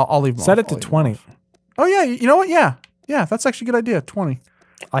 No, I'll leave them Set off. it to 20. Oh, yeah. You know what? Yeah. Yeah, that's actually a good idea. 20.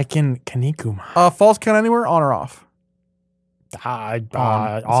 Like in Kanikuma. Falls count anywhere? On or off? On.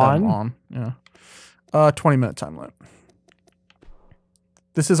 On. Yeah. 20-minute time limit.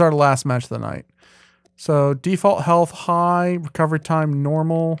 This is our last match of the night. So, default health high, recovery time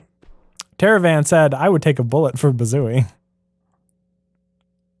normal. Teravan said, I would take a bullet for Bazooey.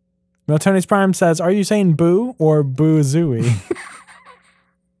 Miltoni's Prime says, are you saying boo or boo-zooey?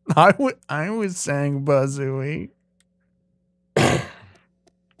 I was saying Bazooey.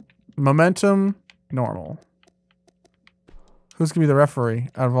 Momentum, normal. Who's going to be the referee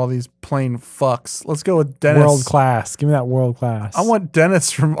out of all these plain fucks? Let's go with Dennis. World class. Give me that world class. I want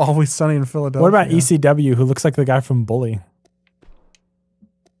Dennis from Always Sunny in Philadelphia. What about ECW, who looks like the guy from Bully?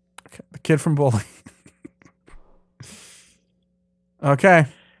 Okay, the kid from Bully. Okay.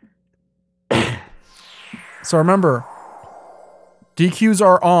 So remember, DQs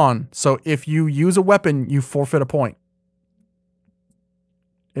are on, so if you use a weapon, you forfeit a point.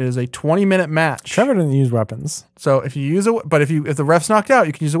 It is a 20-minute match. Trevor didn't use weapons. So if you use if the ref's knocked out,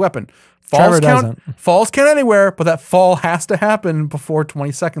 you can use a weapon. Trevor doesn't. Falls count anywhere, but that fall has to happen before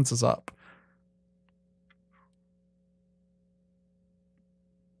 20 seconds is up.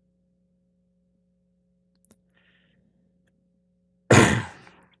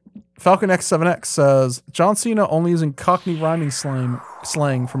 Falcon X7X says John Cena only using Cockney rhyming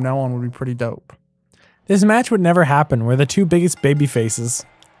slang from now on would be pretty dope. This match would never happen. We're the two biggest baby faces.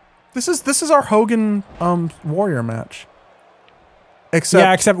 This is our Hogan Warrior match.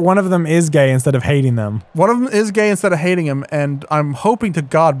 Except one of them is gay instead of hating them. One of them is gay instead of hating him, and I'm hoping to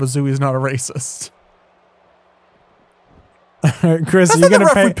God Bazooey's not a racist. Chris, that's are you not gonna the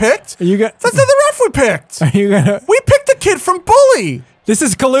ref pay? we picked. Are you gonna? That's not the ref we picked. Are you gonna? We picked the kid from Bully. This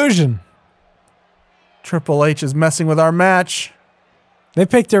is collusion. Triple H is messing with our match. They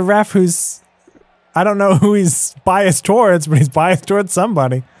picked a ref who's, I don't know who he's biased towards, but he's biased towards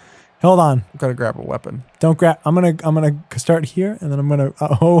somebody. Hold on. I've got to grab a weapon. Don't grab. I'm gonna start here, and then I'm gonna.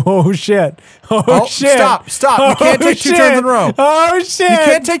 Oh shit! Oh shit! Stop! You can't take 2 turns in a row. Oh shit! You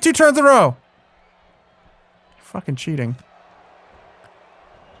can't take 2 turns in a row. You're fucking cheating.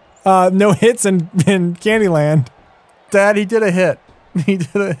 No hits in Candyland. Dad, he did a hit. He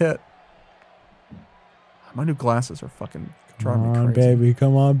did a hit. My new glasses are fucking driving me crazy. Come on, baby.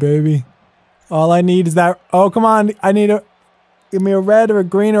 Come on, baby. All I need is that. Oh, come on. I need a. Give me a red or a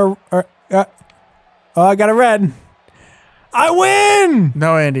green or oh, I got a red. I win!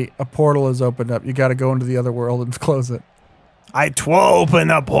 No, Andy. A portal is opened up. You got to go into the other world and close it. I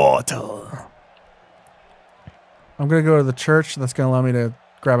open a portal. I'm going to go to the church. That's going to allow me to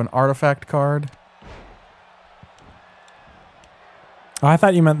grab an artifact card. Oh, I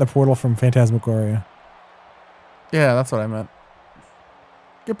thought you meant the portal from Phantasmagoria. Yeah, that's what I meant.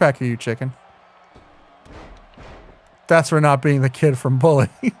 Get back here, you chicken. That's for not being the kid from Bully.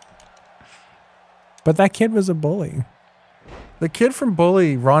 But that kid was a bully. The kid from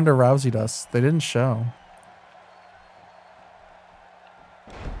Bully Ronda Rousey'd us. They didn't show.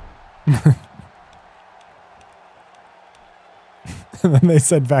 And then they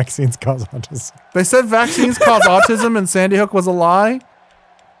said vaccines cause autism. They said vaccines cause autism and Sandy Hook was a lie.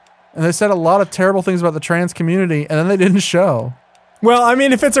 And they said a lot of terrible things about the trans community, and then they didn't show. Well, I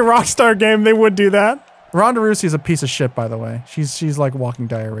mean, if it's a Rockstar game, they would do that. Ronda Rousey is a piece of shit, by the way. She's like walking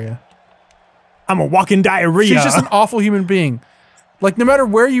diarrhea. I'm a walking diarrhea. She's just an awful human being. Like, no matter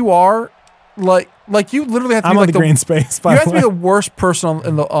where you are, like you literally have to be like the green space, by you the have to way. be the worst person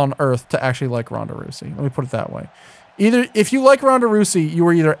on earth to actually like Ronda Rousey. Let me put it that way. Either if you like Ronda Rousey, you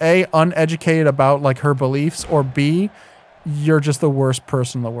were either A, uneducated about like her beliefs, or B, you're just the worst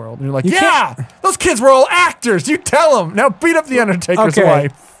person in the world. And you're like, those kids were all actors. You tell them. Now beat up the Undertaker's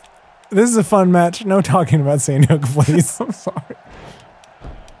wife. This is a fun match. No talking about Sandy Hook, please. I'm sorry.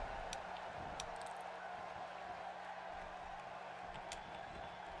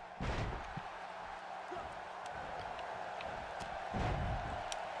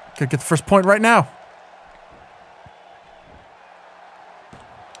 Gotta get the first point right now.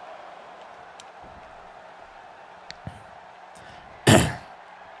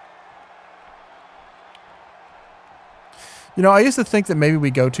 You know, I used to think that maybe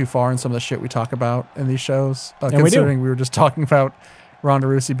we go too far in some of the shit we talk about in these shows, considering we were just talking about Ronda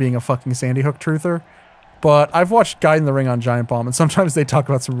Rousey being a fucking Sandy Hook truther. But I've watched Guide in the Ring on Giant Bomb, and sometimes they talk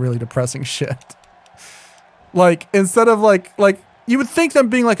about some really depressing shit. Like, instead of like you would think them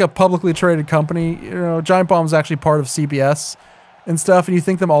being like a publicly traded company, you know, Giant Bomb is actually part of CBS and stuff, and you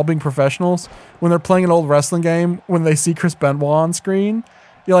think them all being professionals. When they're playing an old wrestling game, when they see Chris Benoit on screen,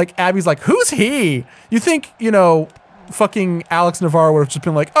 you're like, Abby's like, who's he? You think, you know, fucking Alex Navarro would have just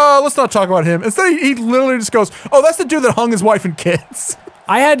been like, oh, let's not talk about him. Instead, he literally just goes, oh, that's the dude that hung his wife and kids.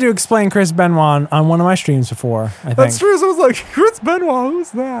 I had to explain Chris Benoit on one of my streams before, I think. That's true. So I was like, Chris Benoit,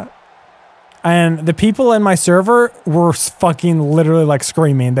 who's that? And the people in my server were fucking literally like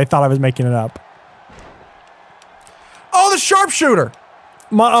screaming. They thought I was making it up. Oh, the sharpshooter.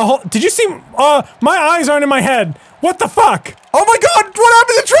 Did you see? My eyes aren't in my head. What the fuck? Oh my God! What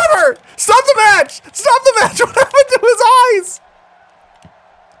happened to Trevor? Stop the match! Stop the match! What happened to his eyes?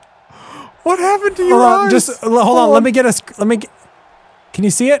 What happened to your eyes? Just hold on. Let me get a. Can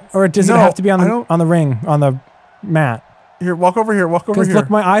you see it, or does it have to be on the ring on the mat? Here, walk over here. Walk over here. Look,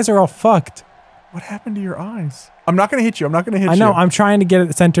 my eyes are all fucked. What happened to your eyes? I'm not gonna hit you. I'm not gonna hit you. I know. I'm trying to get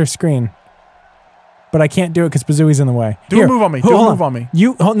it center screen, but I can't do it because Bazooey's in the way. Do a move on me. Do a move on me.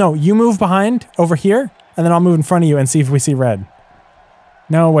 You move behind over here, and then I'll move in front of you and see if we see red.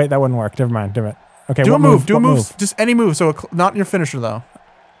 No, wait, that wouldn't work. Never mind. Damn it. Okay, Do what a move. Do a What move. Just any move. So not your finisher though.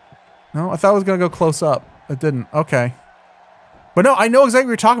 No, I thought it was gonna go close up. It didn't. Okay. But no, I know exactly what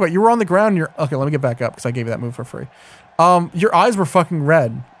you're talking about. You were on the ground. And you're okay. Let me get back up because I gave you that move for free. Your eyes were fucking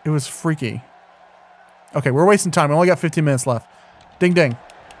red. It was freaky. Okay, we're wasting time. We only got 15 minutes left. Ding ding.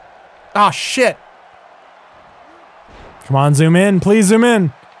 Ah shit. Come on, zoom in. Please zoom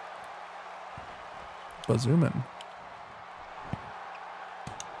in. But zoom in.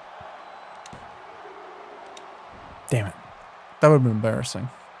 Damn it. That would have been embarrassing.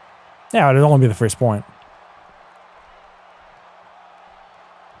 Yeah, it'd only be the first point.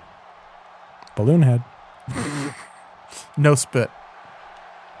 Balloon head. No spit.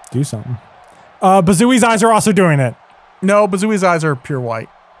 Do something. Bazooey's eyes are also doing it. No, Bazooey's eyes are pure white.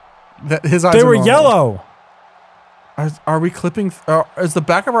 His eyes They are were normal. yellow. Are we clipping? Is the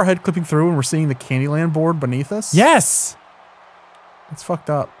back of our head clipping through and we're seeing the Candyland board beneath us? Yes. It's fucked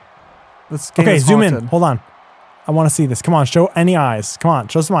up. This game Okay, is zoom in. haunted. Hold on. I want to see this. Come on, show any eyes. Come on,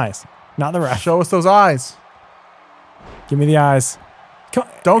 show some eyes. Not the rest. Show us those eyes. Give me the eyes. Come on.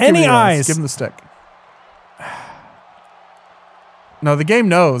 Don't give any me the eyes. Give him the stick. No, the game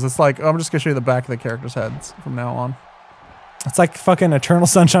knows. It's like, I'm just going to show you the back of the characters' heads from now on. It's like fucking Eternal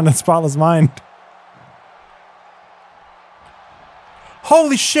Sunshine of the Spotless Mind.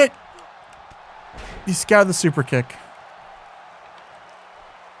 Holy shit! You scouted the super kick.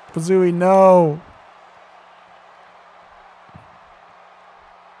 Bazooey, no!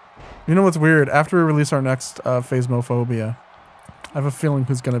 You know what's weird? After we release our next Phasmophobia, I have a feeling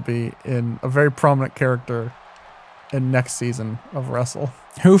who's going to be in a very prominent character in next season of Wrestle.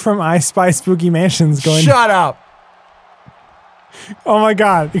 Who from I Spy Spooky Mansion's going? Shut up! Oh my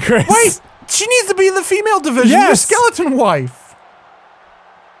god, Chris. Wait! She needs to be in the female division. Your Yes. skeleton wife.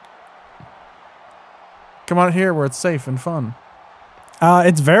 Come out here where it's safe and fun.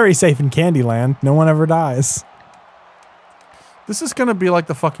 It's very safe in Candyland. No one ever dies. This is going to be like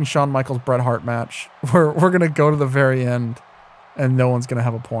the fucking Shawn Michaels Bret Hart match where we're going to go to the very end and no one's going to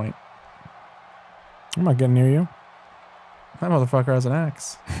have a point. I'm not getting near you. That motherfucker has an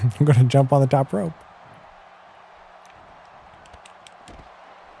axe. I'm going to jump on the top rope.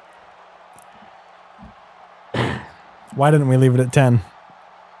 Why didn't we leave it at 10?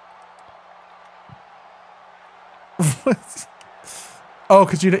 Oh,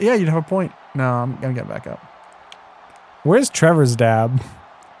 because you'd have a point. No, I'm going to get back up. Where's Trevor's dab?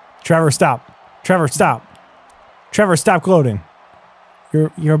 Trevor, stop. Trevor, stop. Trevor, stop gloating.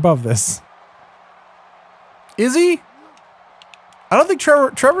 You're above this. Is he? I don't think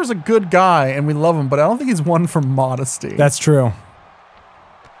Trevor's a good guy and we love him, but I don't think he's one for modesty. That's true.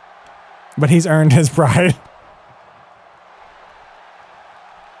 But he's earned his pride.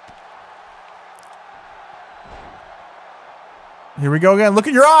 Here we go again. Look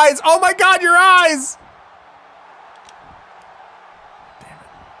at your eyes. Oh my God, your eyes. Damn it.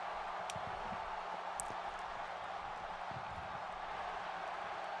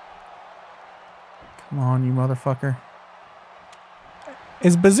 Come on, you motherfucker.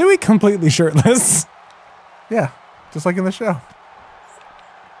 Is Bazooey completely shirtless? Yeah, just like in the show.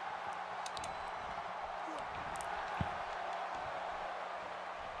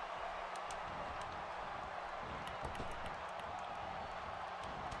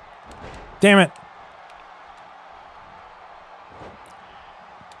 Damn it.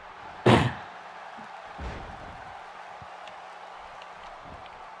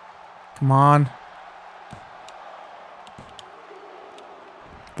 Come on.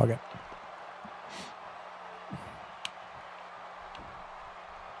 Fuck it.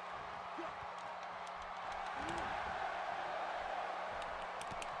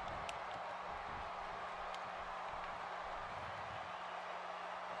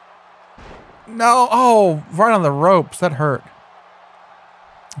 No. Oh, right on the ropes. That hurt.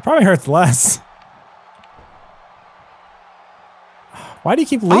 It probably hurts less. Why do you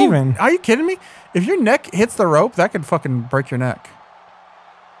keep leaving? Oh, are you kidding me? If your neck hits the rope, that could fucking break your neck.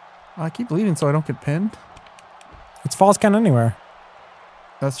 I keep leaving so I don't get pinned. It's falls count anywhere.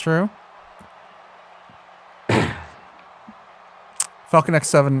 That's true. Falcon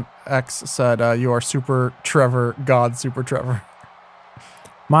X7X said, you are Super Trevor, God Super Trevor.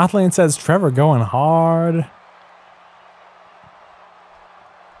 Mothland says, Trevor going hard.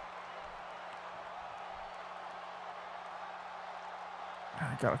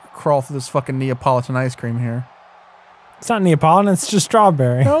 I gotta crawl through this fucking Neapolitan ice cream here. It's not Neapolitan, it's just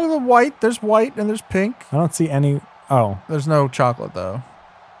strawberry. No, the white. There's white and there's pink. I don't see any. Oh. There's no chocolate, though.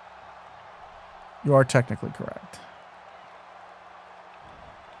 You are technically correct.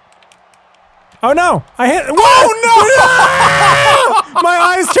 Oh no! I hit. Oh, no! My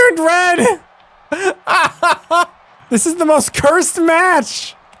eyes turned red! This is the most cursed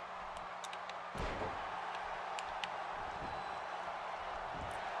match.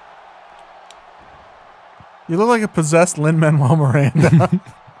 You look like a possessed Lin-Manuel Miranda.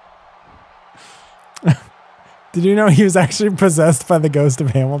 Did you know he was actually possessed by the ghost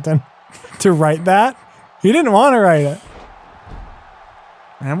of Hamilton to write that? He didn't want to write it.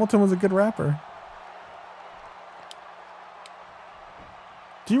 Hamilton was a good rapper.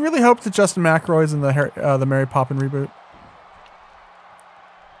 Do you really hope that Justin McElroy's in the Mary Poppins reboot?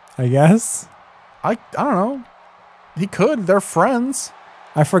 I guess. I don't know. He could. They're friends.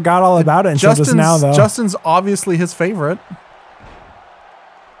 I forgot all about it until just now, though. Justin's obviously his favorite.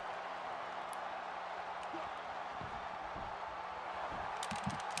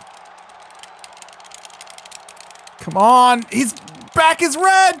 Come on. His back is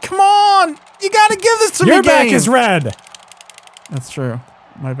red. Come on. You got to give this to me, Your back is red. That's true.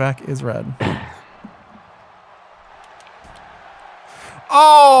 My back is red.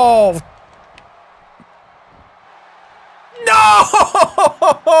 Oh! No!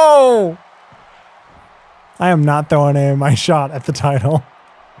 I am not throwing in my shot at the title.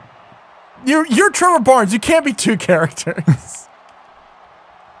 You're Trevor Barnes. You can't be two characters.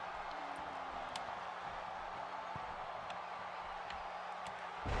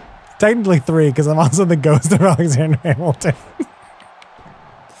 Technically 3, because I'm also the ghost of Alexander Hamilton.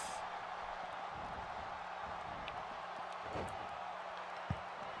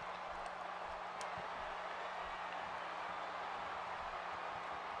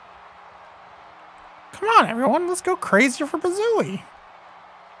 Come on, everyone. Let's go crazier for Bazooey.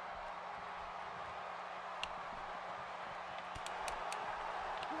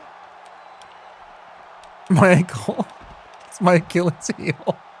 My ankle. It's my Achilles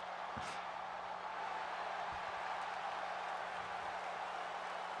heel.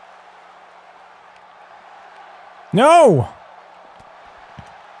 No!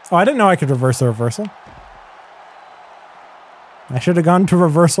 Oh, I didn't know I could reverse the reversal. I should have gone to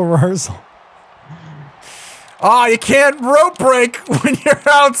reversal rehearsal. Oh, you can't rope break when you're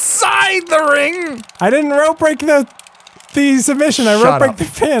outside the ring. I didn't rope break the submission. I rope break the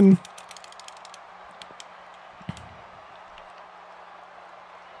pin.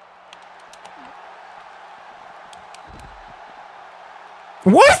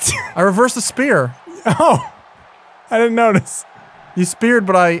 What? I reversed the spear. Oh, I didn't notice. You speared,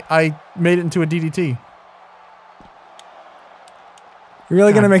 but I made it into a DDT. You're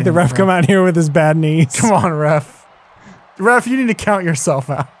really going to make the ref come out here with his bad knees. Come on, ref. Ref, you need to count yourself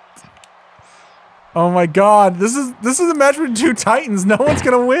out. Oh my god, this is a match between two titans. No one's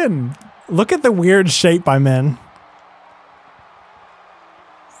going to win. Look at the weird shape I'm in.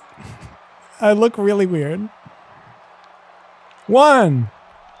 I look really weird. One.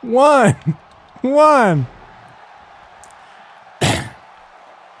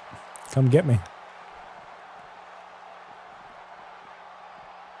 Come get me.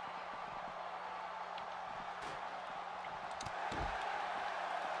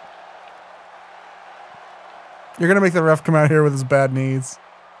 You're going to make the ref come out here with his bad knees.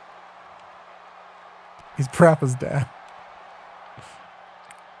 He's Prappa's dad.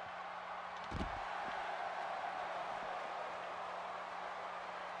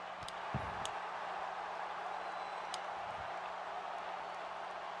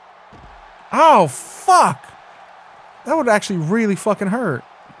 Oh, fuck. That would actually really fucking hurt.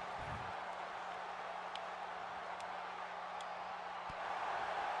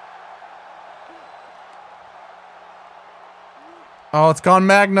 Oh, it's gone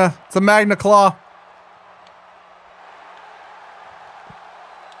Magna. It's a Magna Claw.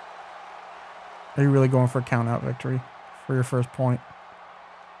 Are you really going for a count-out victory for your first point?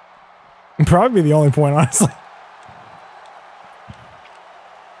 Probably the only point, honestly.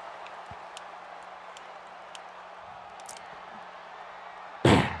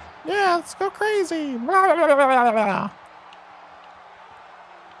 Yeah, let's go crazy. Blah, blah, blah, blah, blah.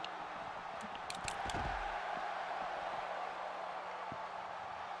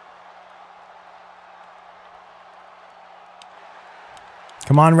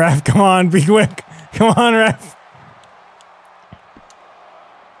 Come on, ref. Come on, be quick. Come on, ref.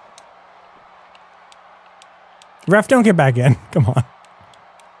 Ref, don't get back in. Come on.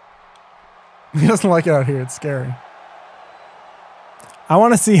 He doesn't like it out here. It's scary. I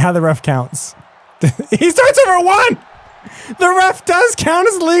want to see how the ref counts. He starts over 1! The ref does count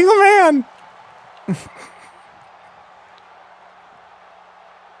as legal man.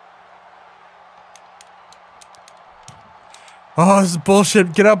 Oh, this is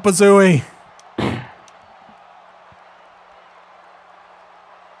bullshit. Get up, Bazooey.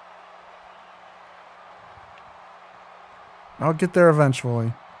 I'll get there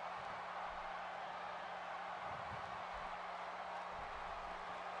eventually.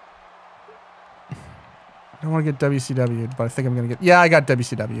 I don't want to get WCW'd, but I think I'm going to get... Yeah, I got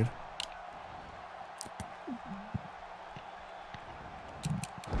WCW'd.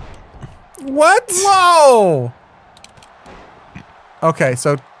 What? Whoa! Okay,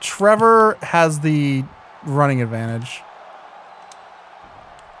 so Trevor has the running advantage.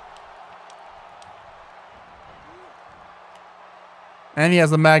 And he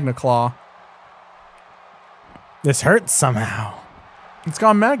has the Magna Claw. This hurts somehow. It's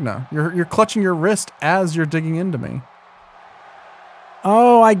gone Magna. You're clutching your wrist as you're digging into me.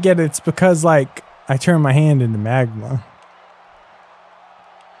 Oh, I get it. It's because, like, I turn my hand into magma.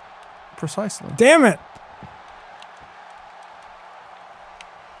 Precisely. Damn it!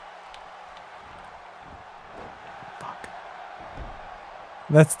 Fuck.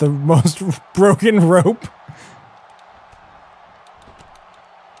 That's the most broken rope.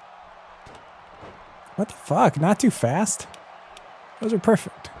 What the fuck? Not too fast? Those are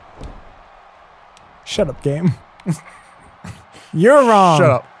perfect. Shut up, game. You're wrong.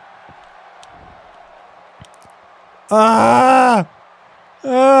 Shut up.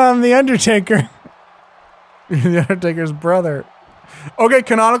 I'm the Undertaker. You're the Undertaker's brother. Okay,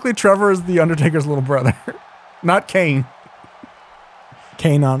 canonically, Trevor is the Undertaker's little brother. Not Kane.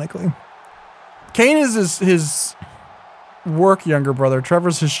 Canonically. Kane is his work younger brother.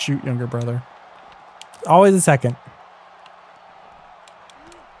 Trevor's his shoot younger brother. Always a second.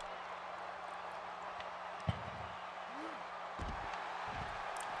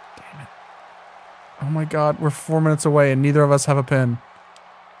 Damn it. Oh my god, we're 4 minutes away and neither of us have a pin.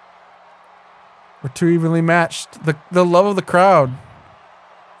 We're too evenly matched. The love of the crowd.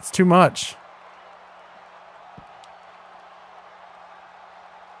 It's too much.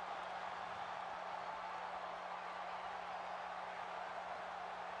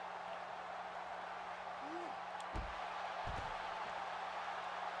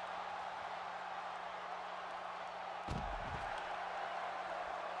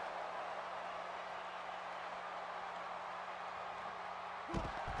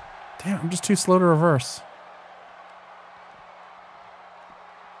 Damn, I'm just too slow to reverse.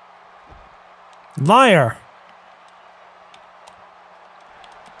 Liar.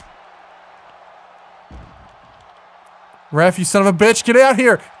 Ref, you son of a bitch, get out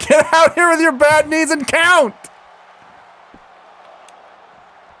here! Get out here with your bad knees and count!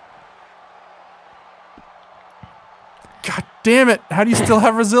 God damn it, how do you still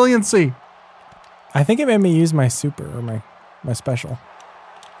have resiliency? I think it made me use my super or my special.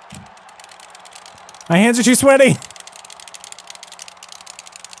 My hands are too sweaty.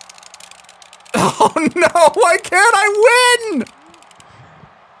 Oh no, why can't I win?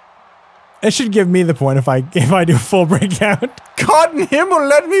 It should give me the point if I do full breakout. God and him will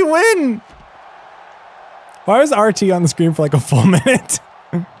let me win! Why was RT on the screen for like a full minute?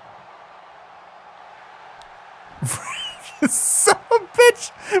 You son of a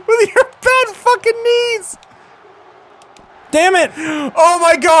bitch with your bad fucking knees! Damn it! Oh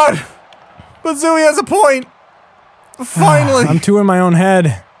my god! Bazooey has a point! Finally! I'm two in my own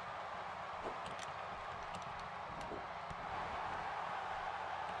head.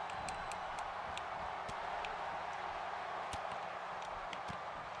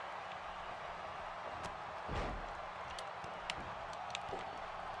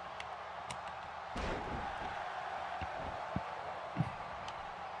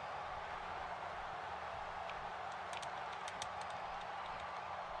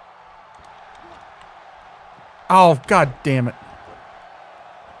 Oh, god damn it.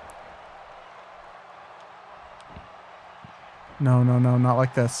 No, no, no, not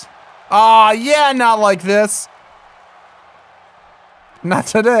like this. Aw, yeah, not like this. Not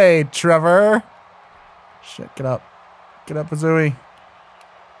today, Trevor. Shit, get up. Get up, Bazooey.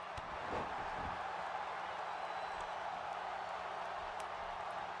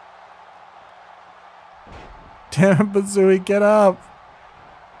 Damn it, Bazooey, get up.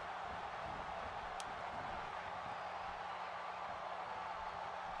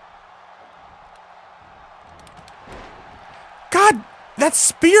 God, that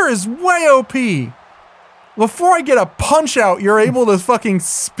spear is way OP. Before I get a punch out, you're able to fucking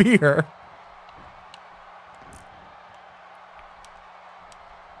spear.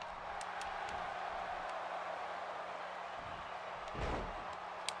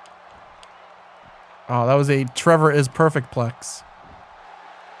 Oh, that was a Trevor is perfect plex.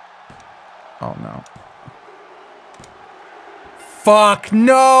 Oh no. Fuck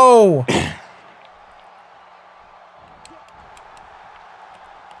no!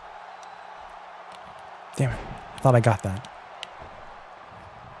 Damn it. I thought I got that.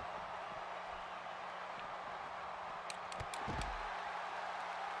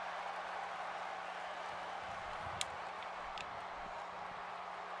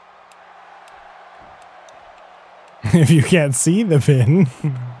 If you can't see the pin.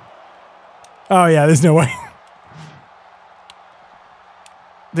 Oh yeah, there's no way.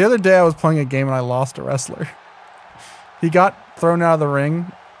 The other day I was playing a game and I lost a wrestler. He got thrown out of the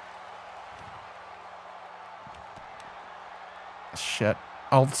ring. Shit.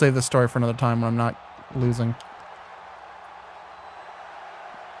 I'll save this story for another time when I'm not losing.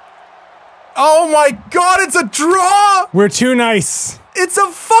 Oh my god, it's a draw! We're too nice. It's a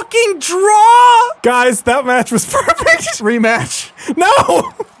fucking draw! Guys, that match was perfect. Rematch.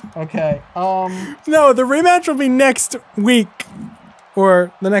 No! Okay. No, the rematch will be next week.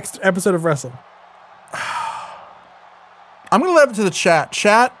 Or the next episode of Wrestle. I'm gonna leave it to the chat.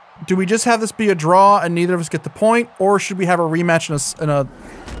 Chat, do we just have this be a draw and neither of us get the point, or should we have a rematch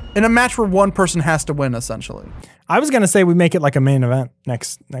in a match where one person has to win, essentially? I was gonna say we make it like a main event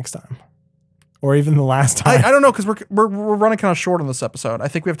next time, or even the last time. I don't know, because we're running kind of short on this episode. I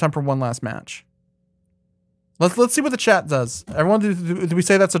think we have time for one last match. Let's see what the chat does. Everyone, do we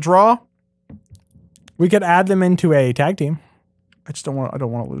say that's a draw? We could add them into a tag team. I just don't want. I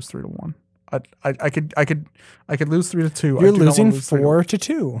don't want to lose 3-1. I could lose 3-2. You're losing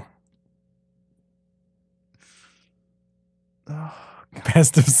 4-2.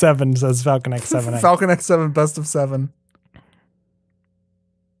 Best of 7 says Falcon X7. Falcon X7 best of 7.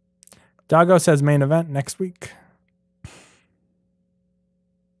 Doggo says main event next week.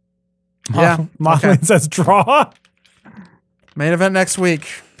 Yeah. Motlin says draw. Main event next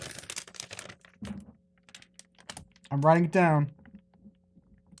week. I'm writing it down.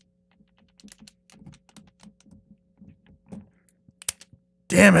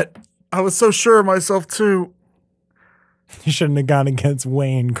 Damn it. I was so sure of myself, too. You shouldn't have gone against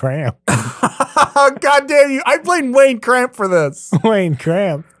Wayne Cramp. God damn you. I played Wayne Cramp for this. Wayne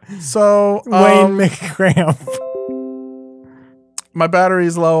Cramp. So, Wayne McCramp. My battery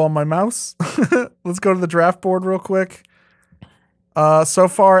is low on my mouse. Let's go to the draft board real quick. So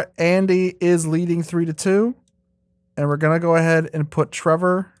far, Andy is leading 3-2. And we're going to go ahead and put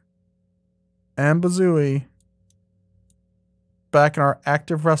Trevor and Bazooey back in our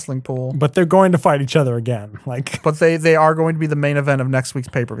active wrestling pool. But they're going to fight each other again. But they are going to be the main event of next week's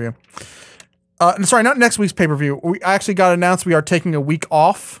pay-per-view. Sorry, not next week's pay-per-view. We actually got announced we are taking a week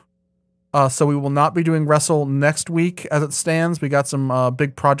off. So we will not be doing Wrestle next week as it stands. We got some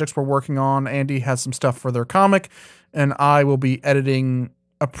big projects we're working on. Andy has some stuff for their comic. And I will be editing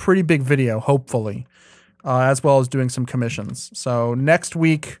a pretty big video, hopefully. As well as doing some commissions. So next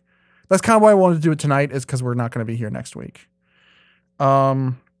week, that's kind of why I wanted to do it tonight, is because we're not going to be here next week.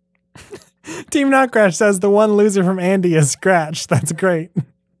 Team Not Crash says the one loser from Andy is Scratch. That's great.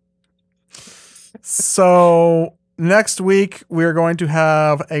 So next week we're going to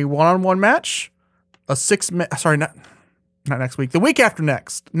have a one-on-one match, sorry, not next week. The week after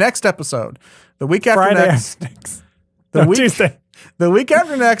next. Next episode. The week after Friday next. after next. The week, Tuesday. The week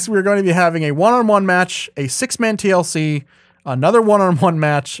after next, we're going to be having a one-on-one match, a 6-man TLC, another one-on-one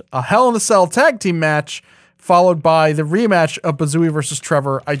match, a Hell in a Cell tag team match, followed by the rematch of Bazooey versus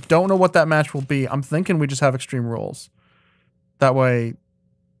Trevor. I don't know what that match will be. I'm thinking we just have Extreme Rules. That way,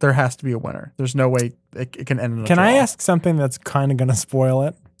 there has to be a winner. There's no way it can end in a Can draw. I ask something that's kind of going to spoil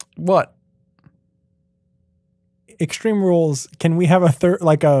it? What? Extreme Rules, can we have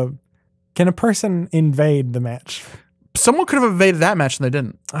can a person invade the match? Someone could have invaded that match and they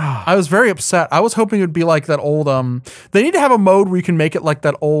didn't. Ah. I was very upset. I was hoping it would be like that old, they need to have a mode where you can make it like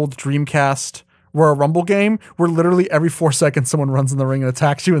that old Dreamcast Royal Rumble game where literally every 4 seconds someone runs in the ring and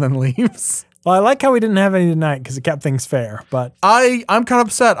attacks you and then leaves. Well, I like how we didn't have any tonight because it kept things fair, but I'm kind of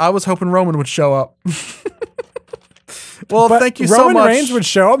upset. I was hoping Roman would show up. Well, thank you so much. Roman Reigns would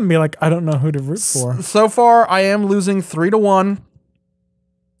show up and be like, I don't know who to root for. So far, I am losing 3-1.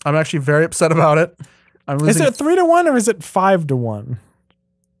 I'm actually very upset about it. I'm losing. Is it 3-1 or is it 5-1?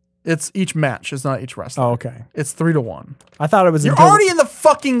 It's each match. It's not each wrestler. Oh, okay. It's 3-1. I thought it was. You're already in the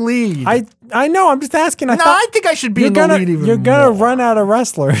fucking lead. I know. I'm just asking. I think I should be in the lead even You're gonna more. run out of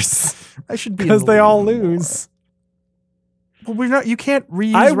wrestlers. I should be because in the they lead all even lose. More. Well, we're not. You can't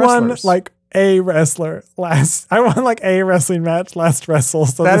reuse. I won wrestlers. like a wrestler last. I won like a wrestling match last Wrestle.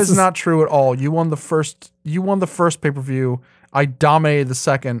 So that is not true at all. You won the first. You won the first pay-per-view. I dominated the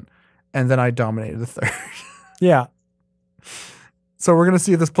second, and then I dominated the third. Yeah. So we're gonna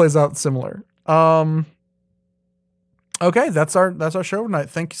see if this plays out similar. Okay, that's our show tonight.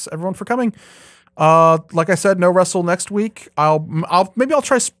 Thanks everyone for coming. Like I said, no Wrestle next week. Maybe I'll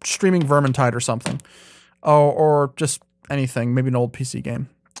try streaming Vermintide or something, or just anything. Maybe an old PC game.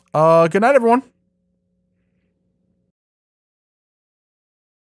 Good night, everyone.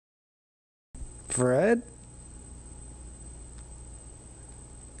 Fred?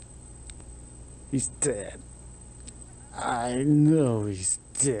 He's dead. I know he's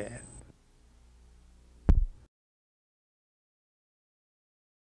dead.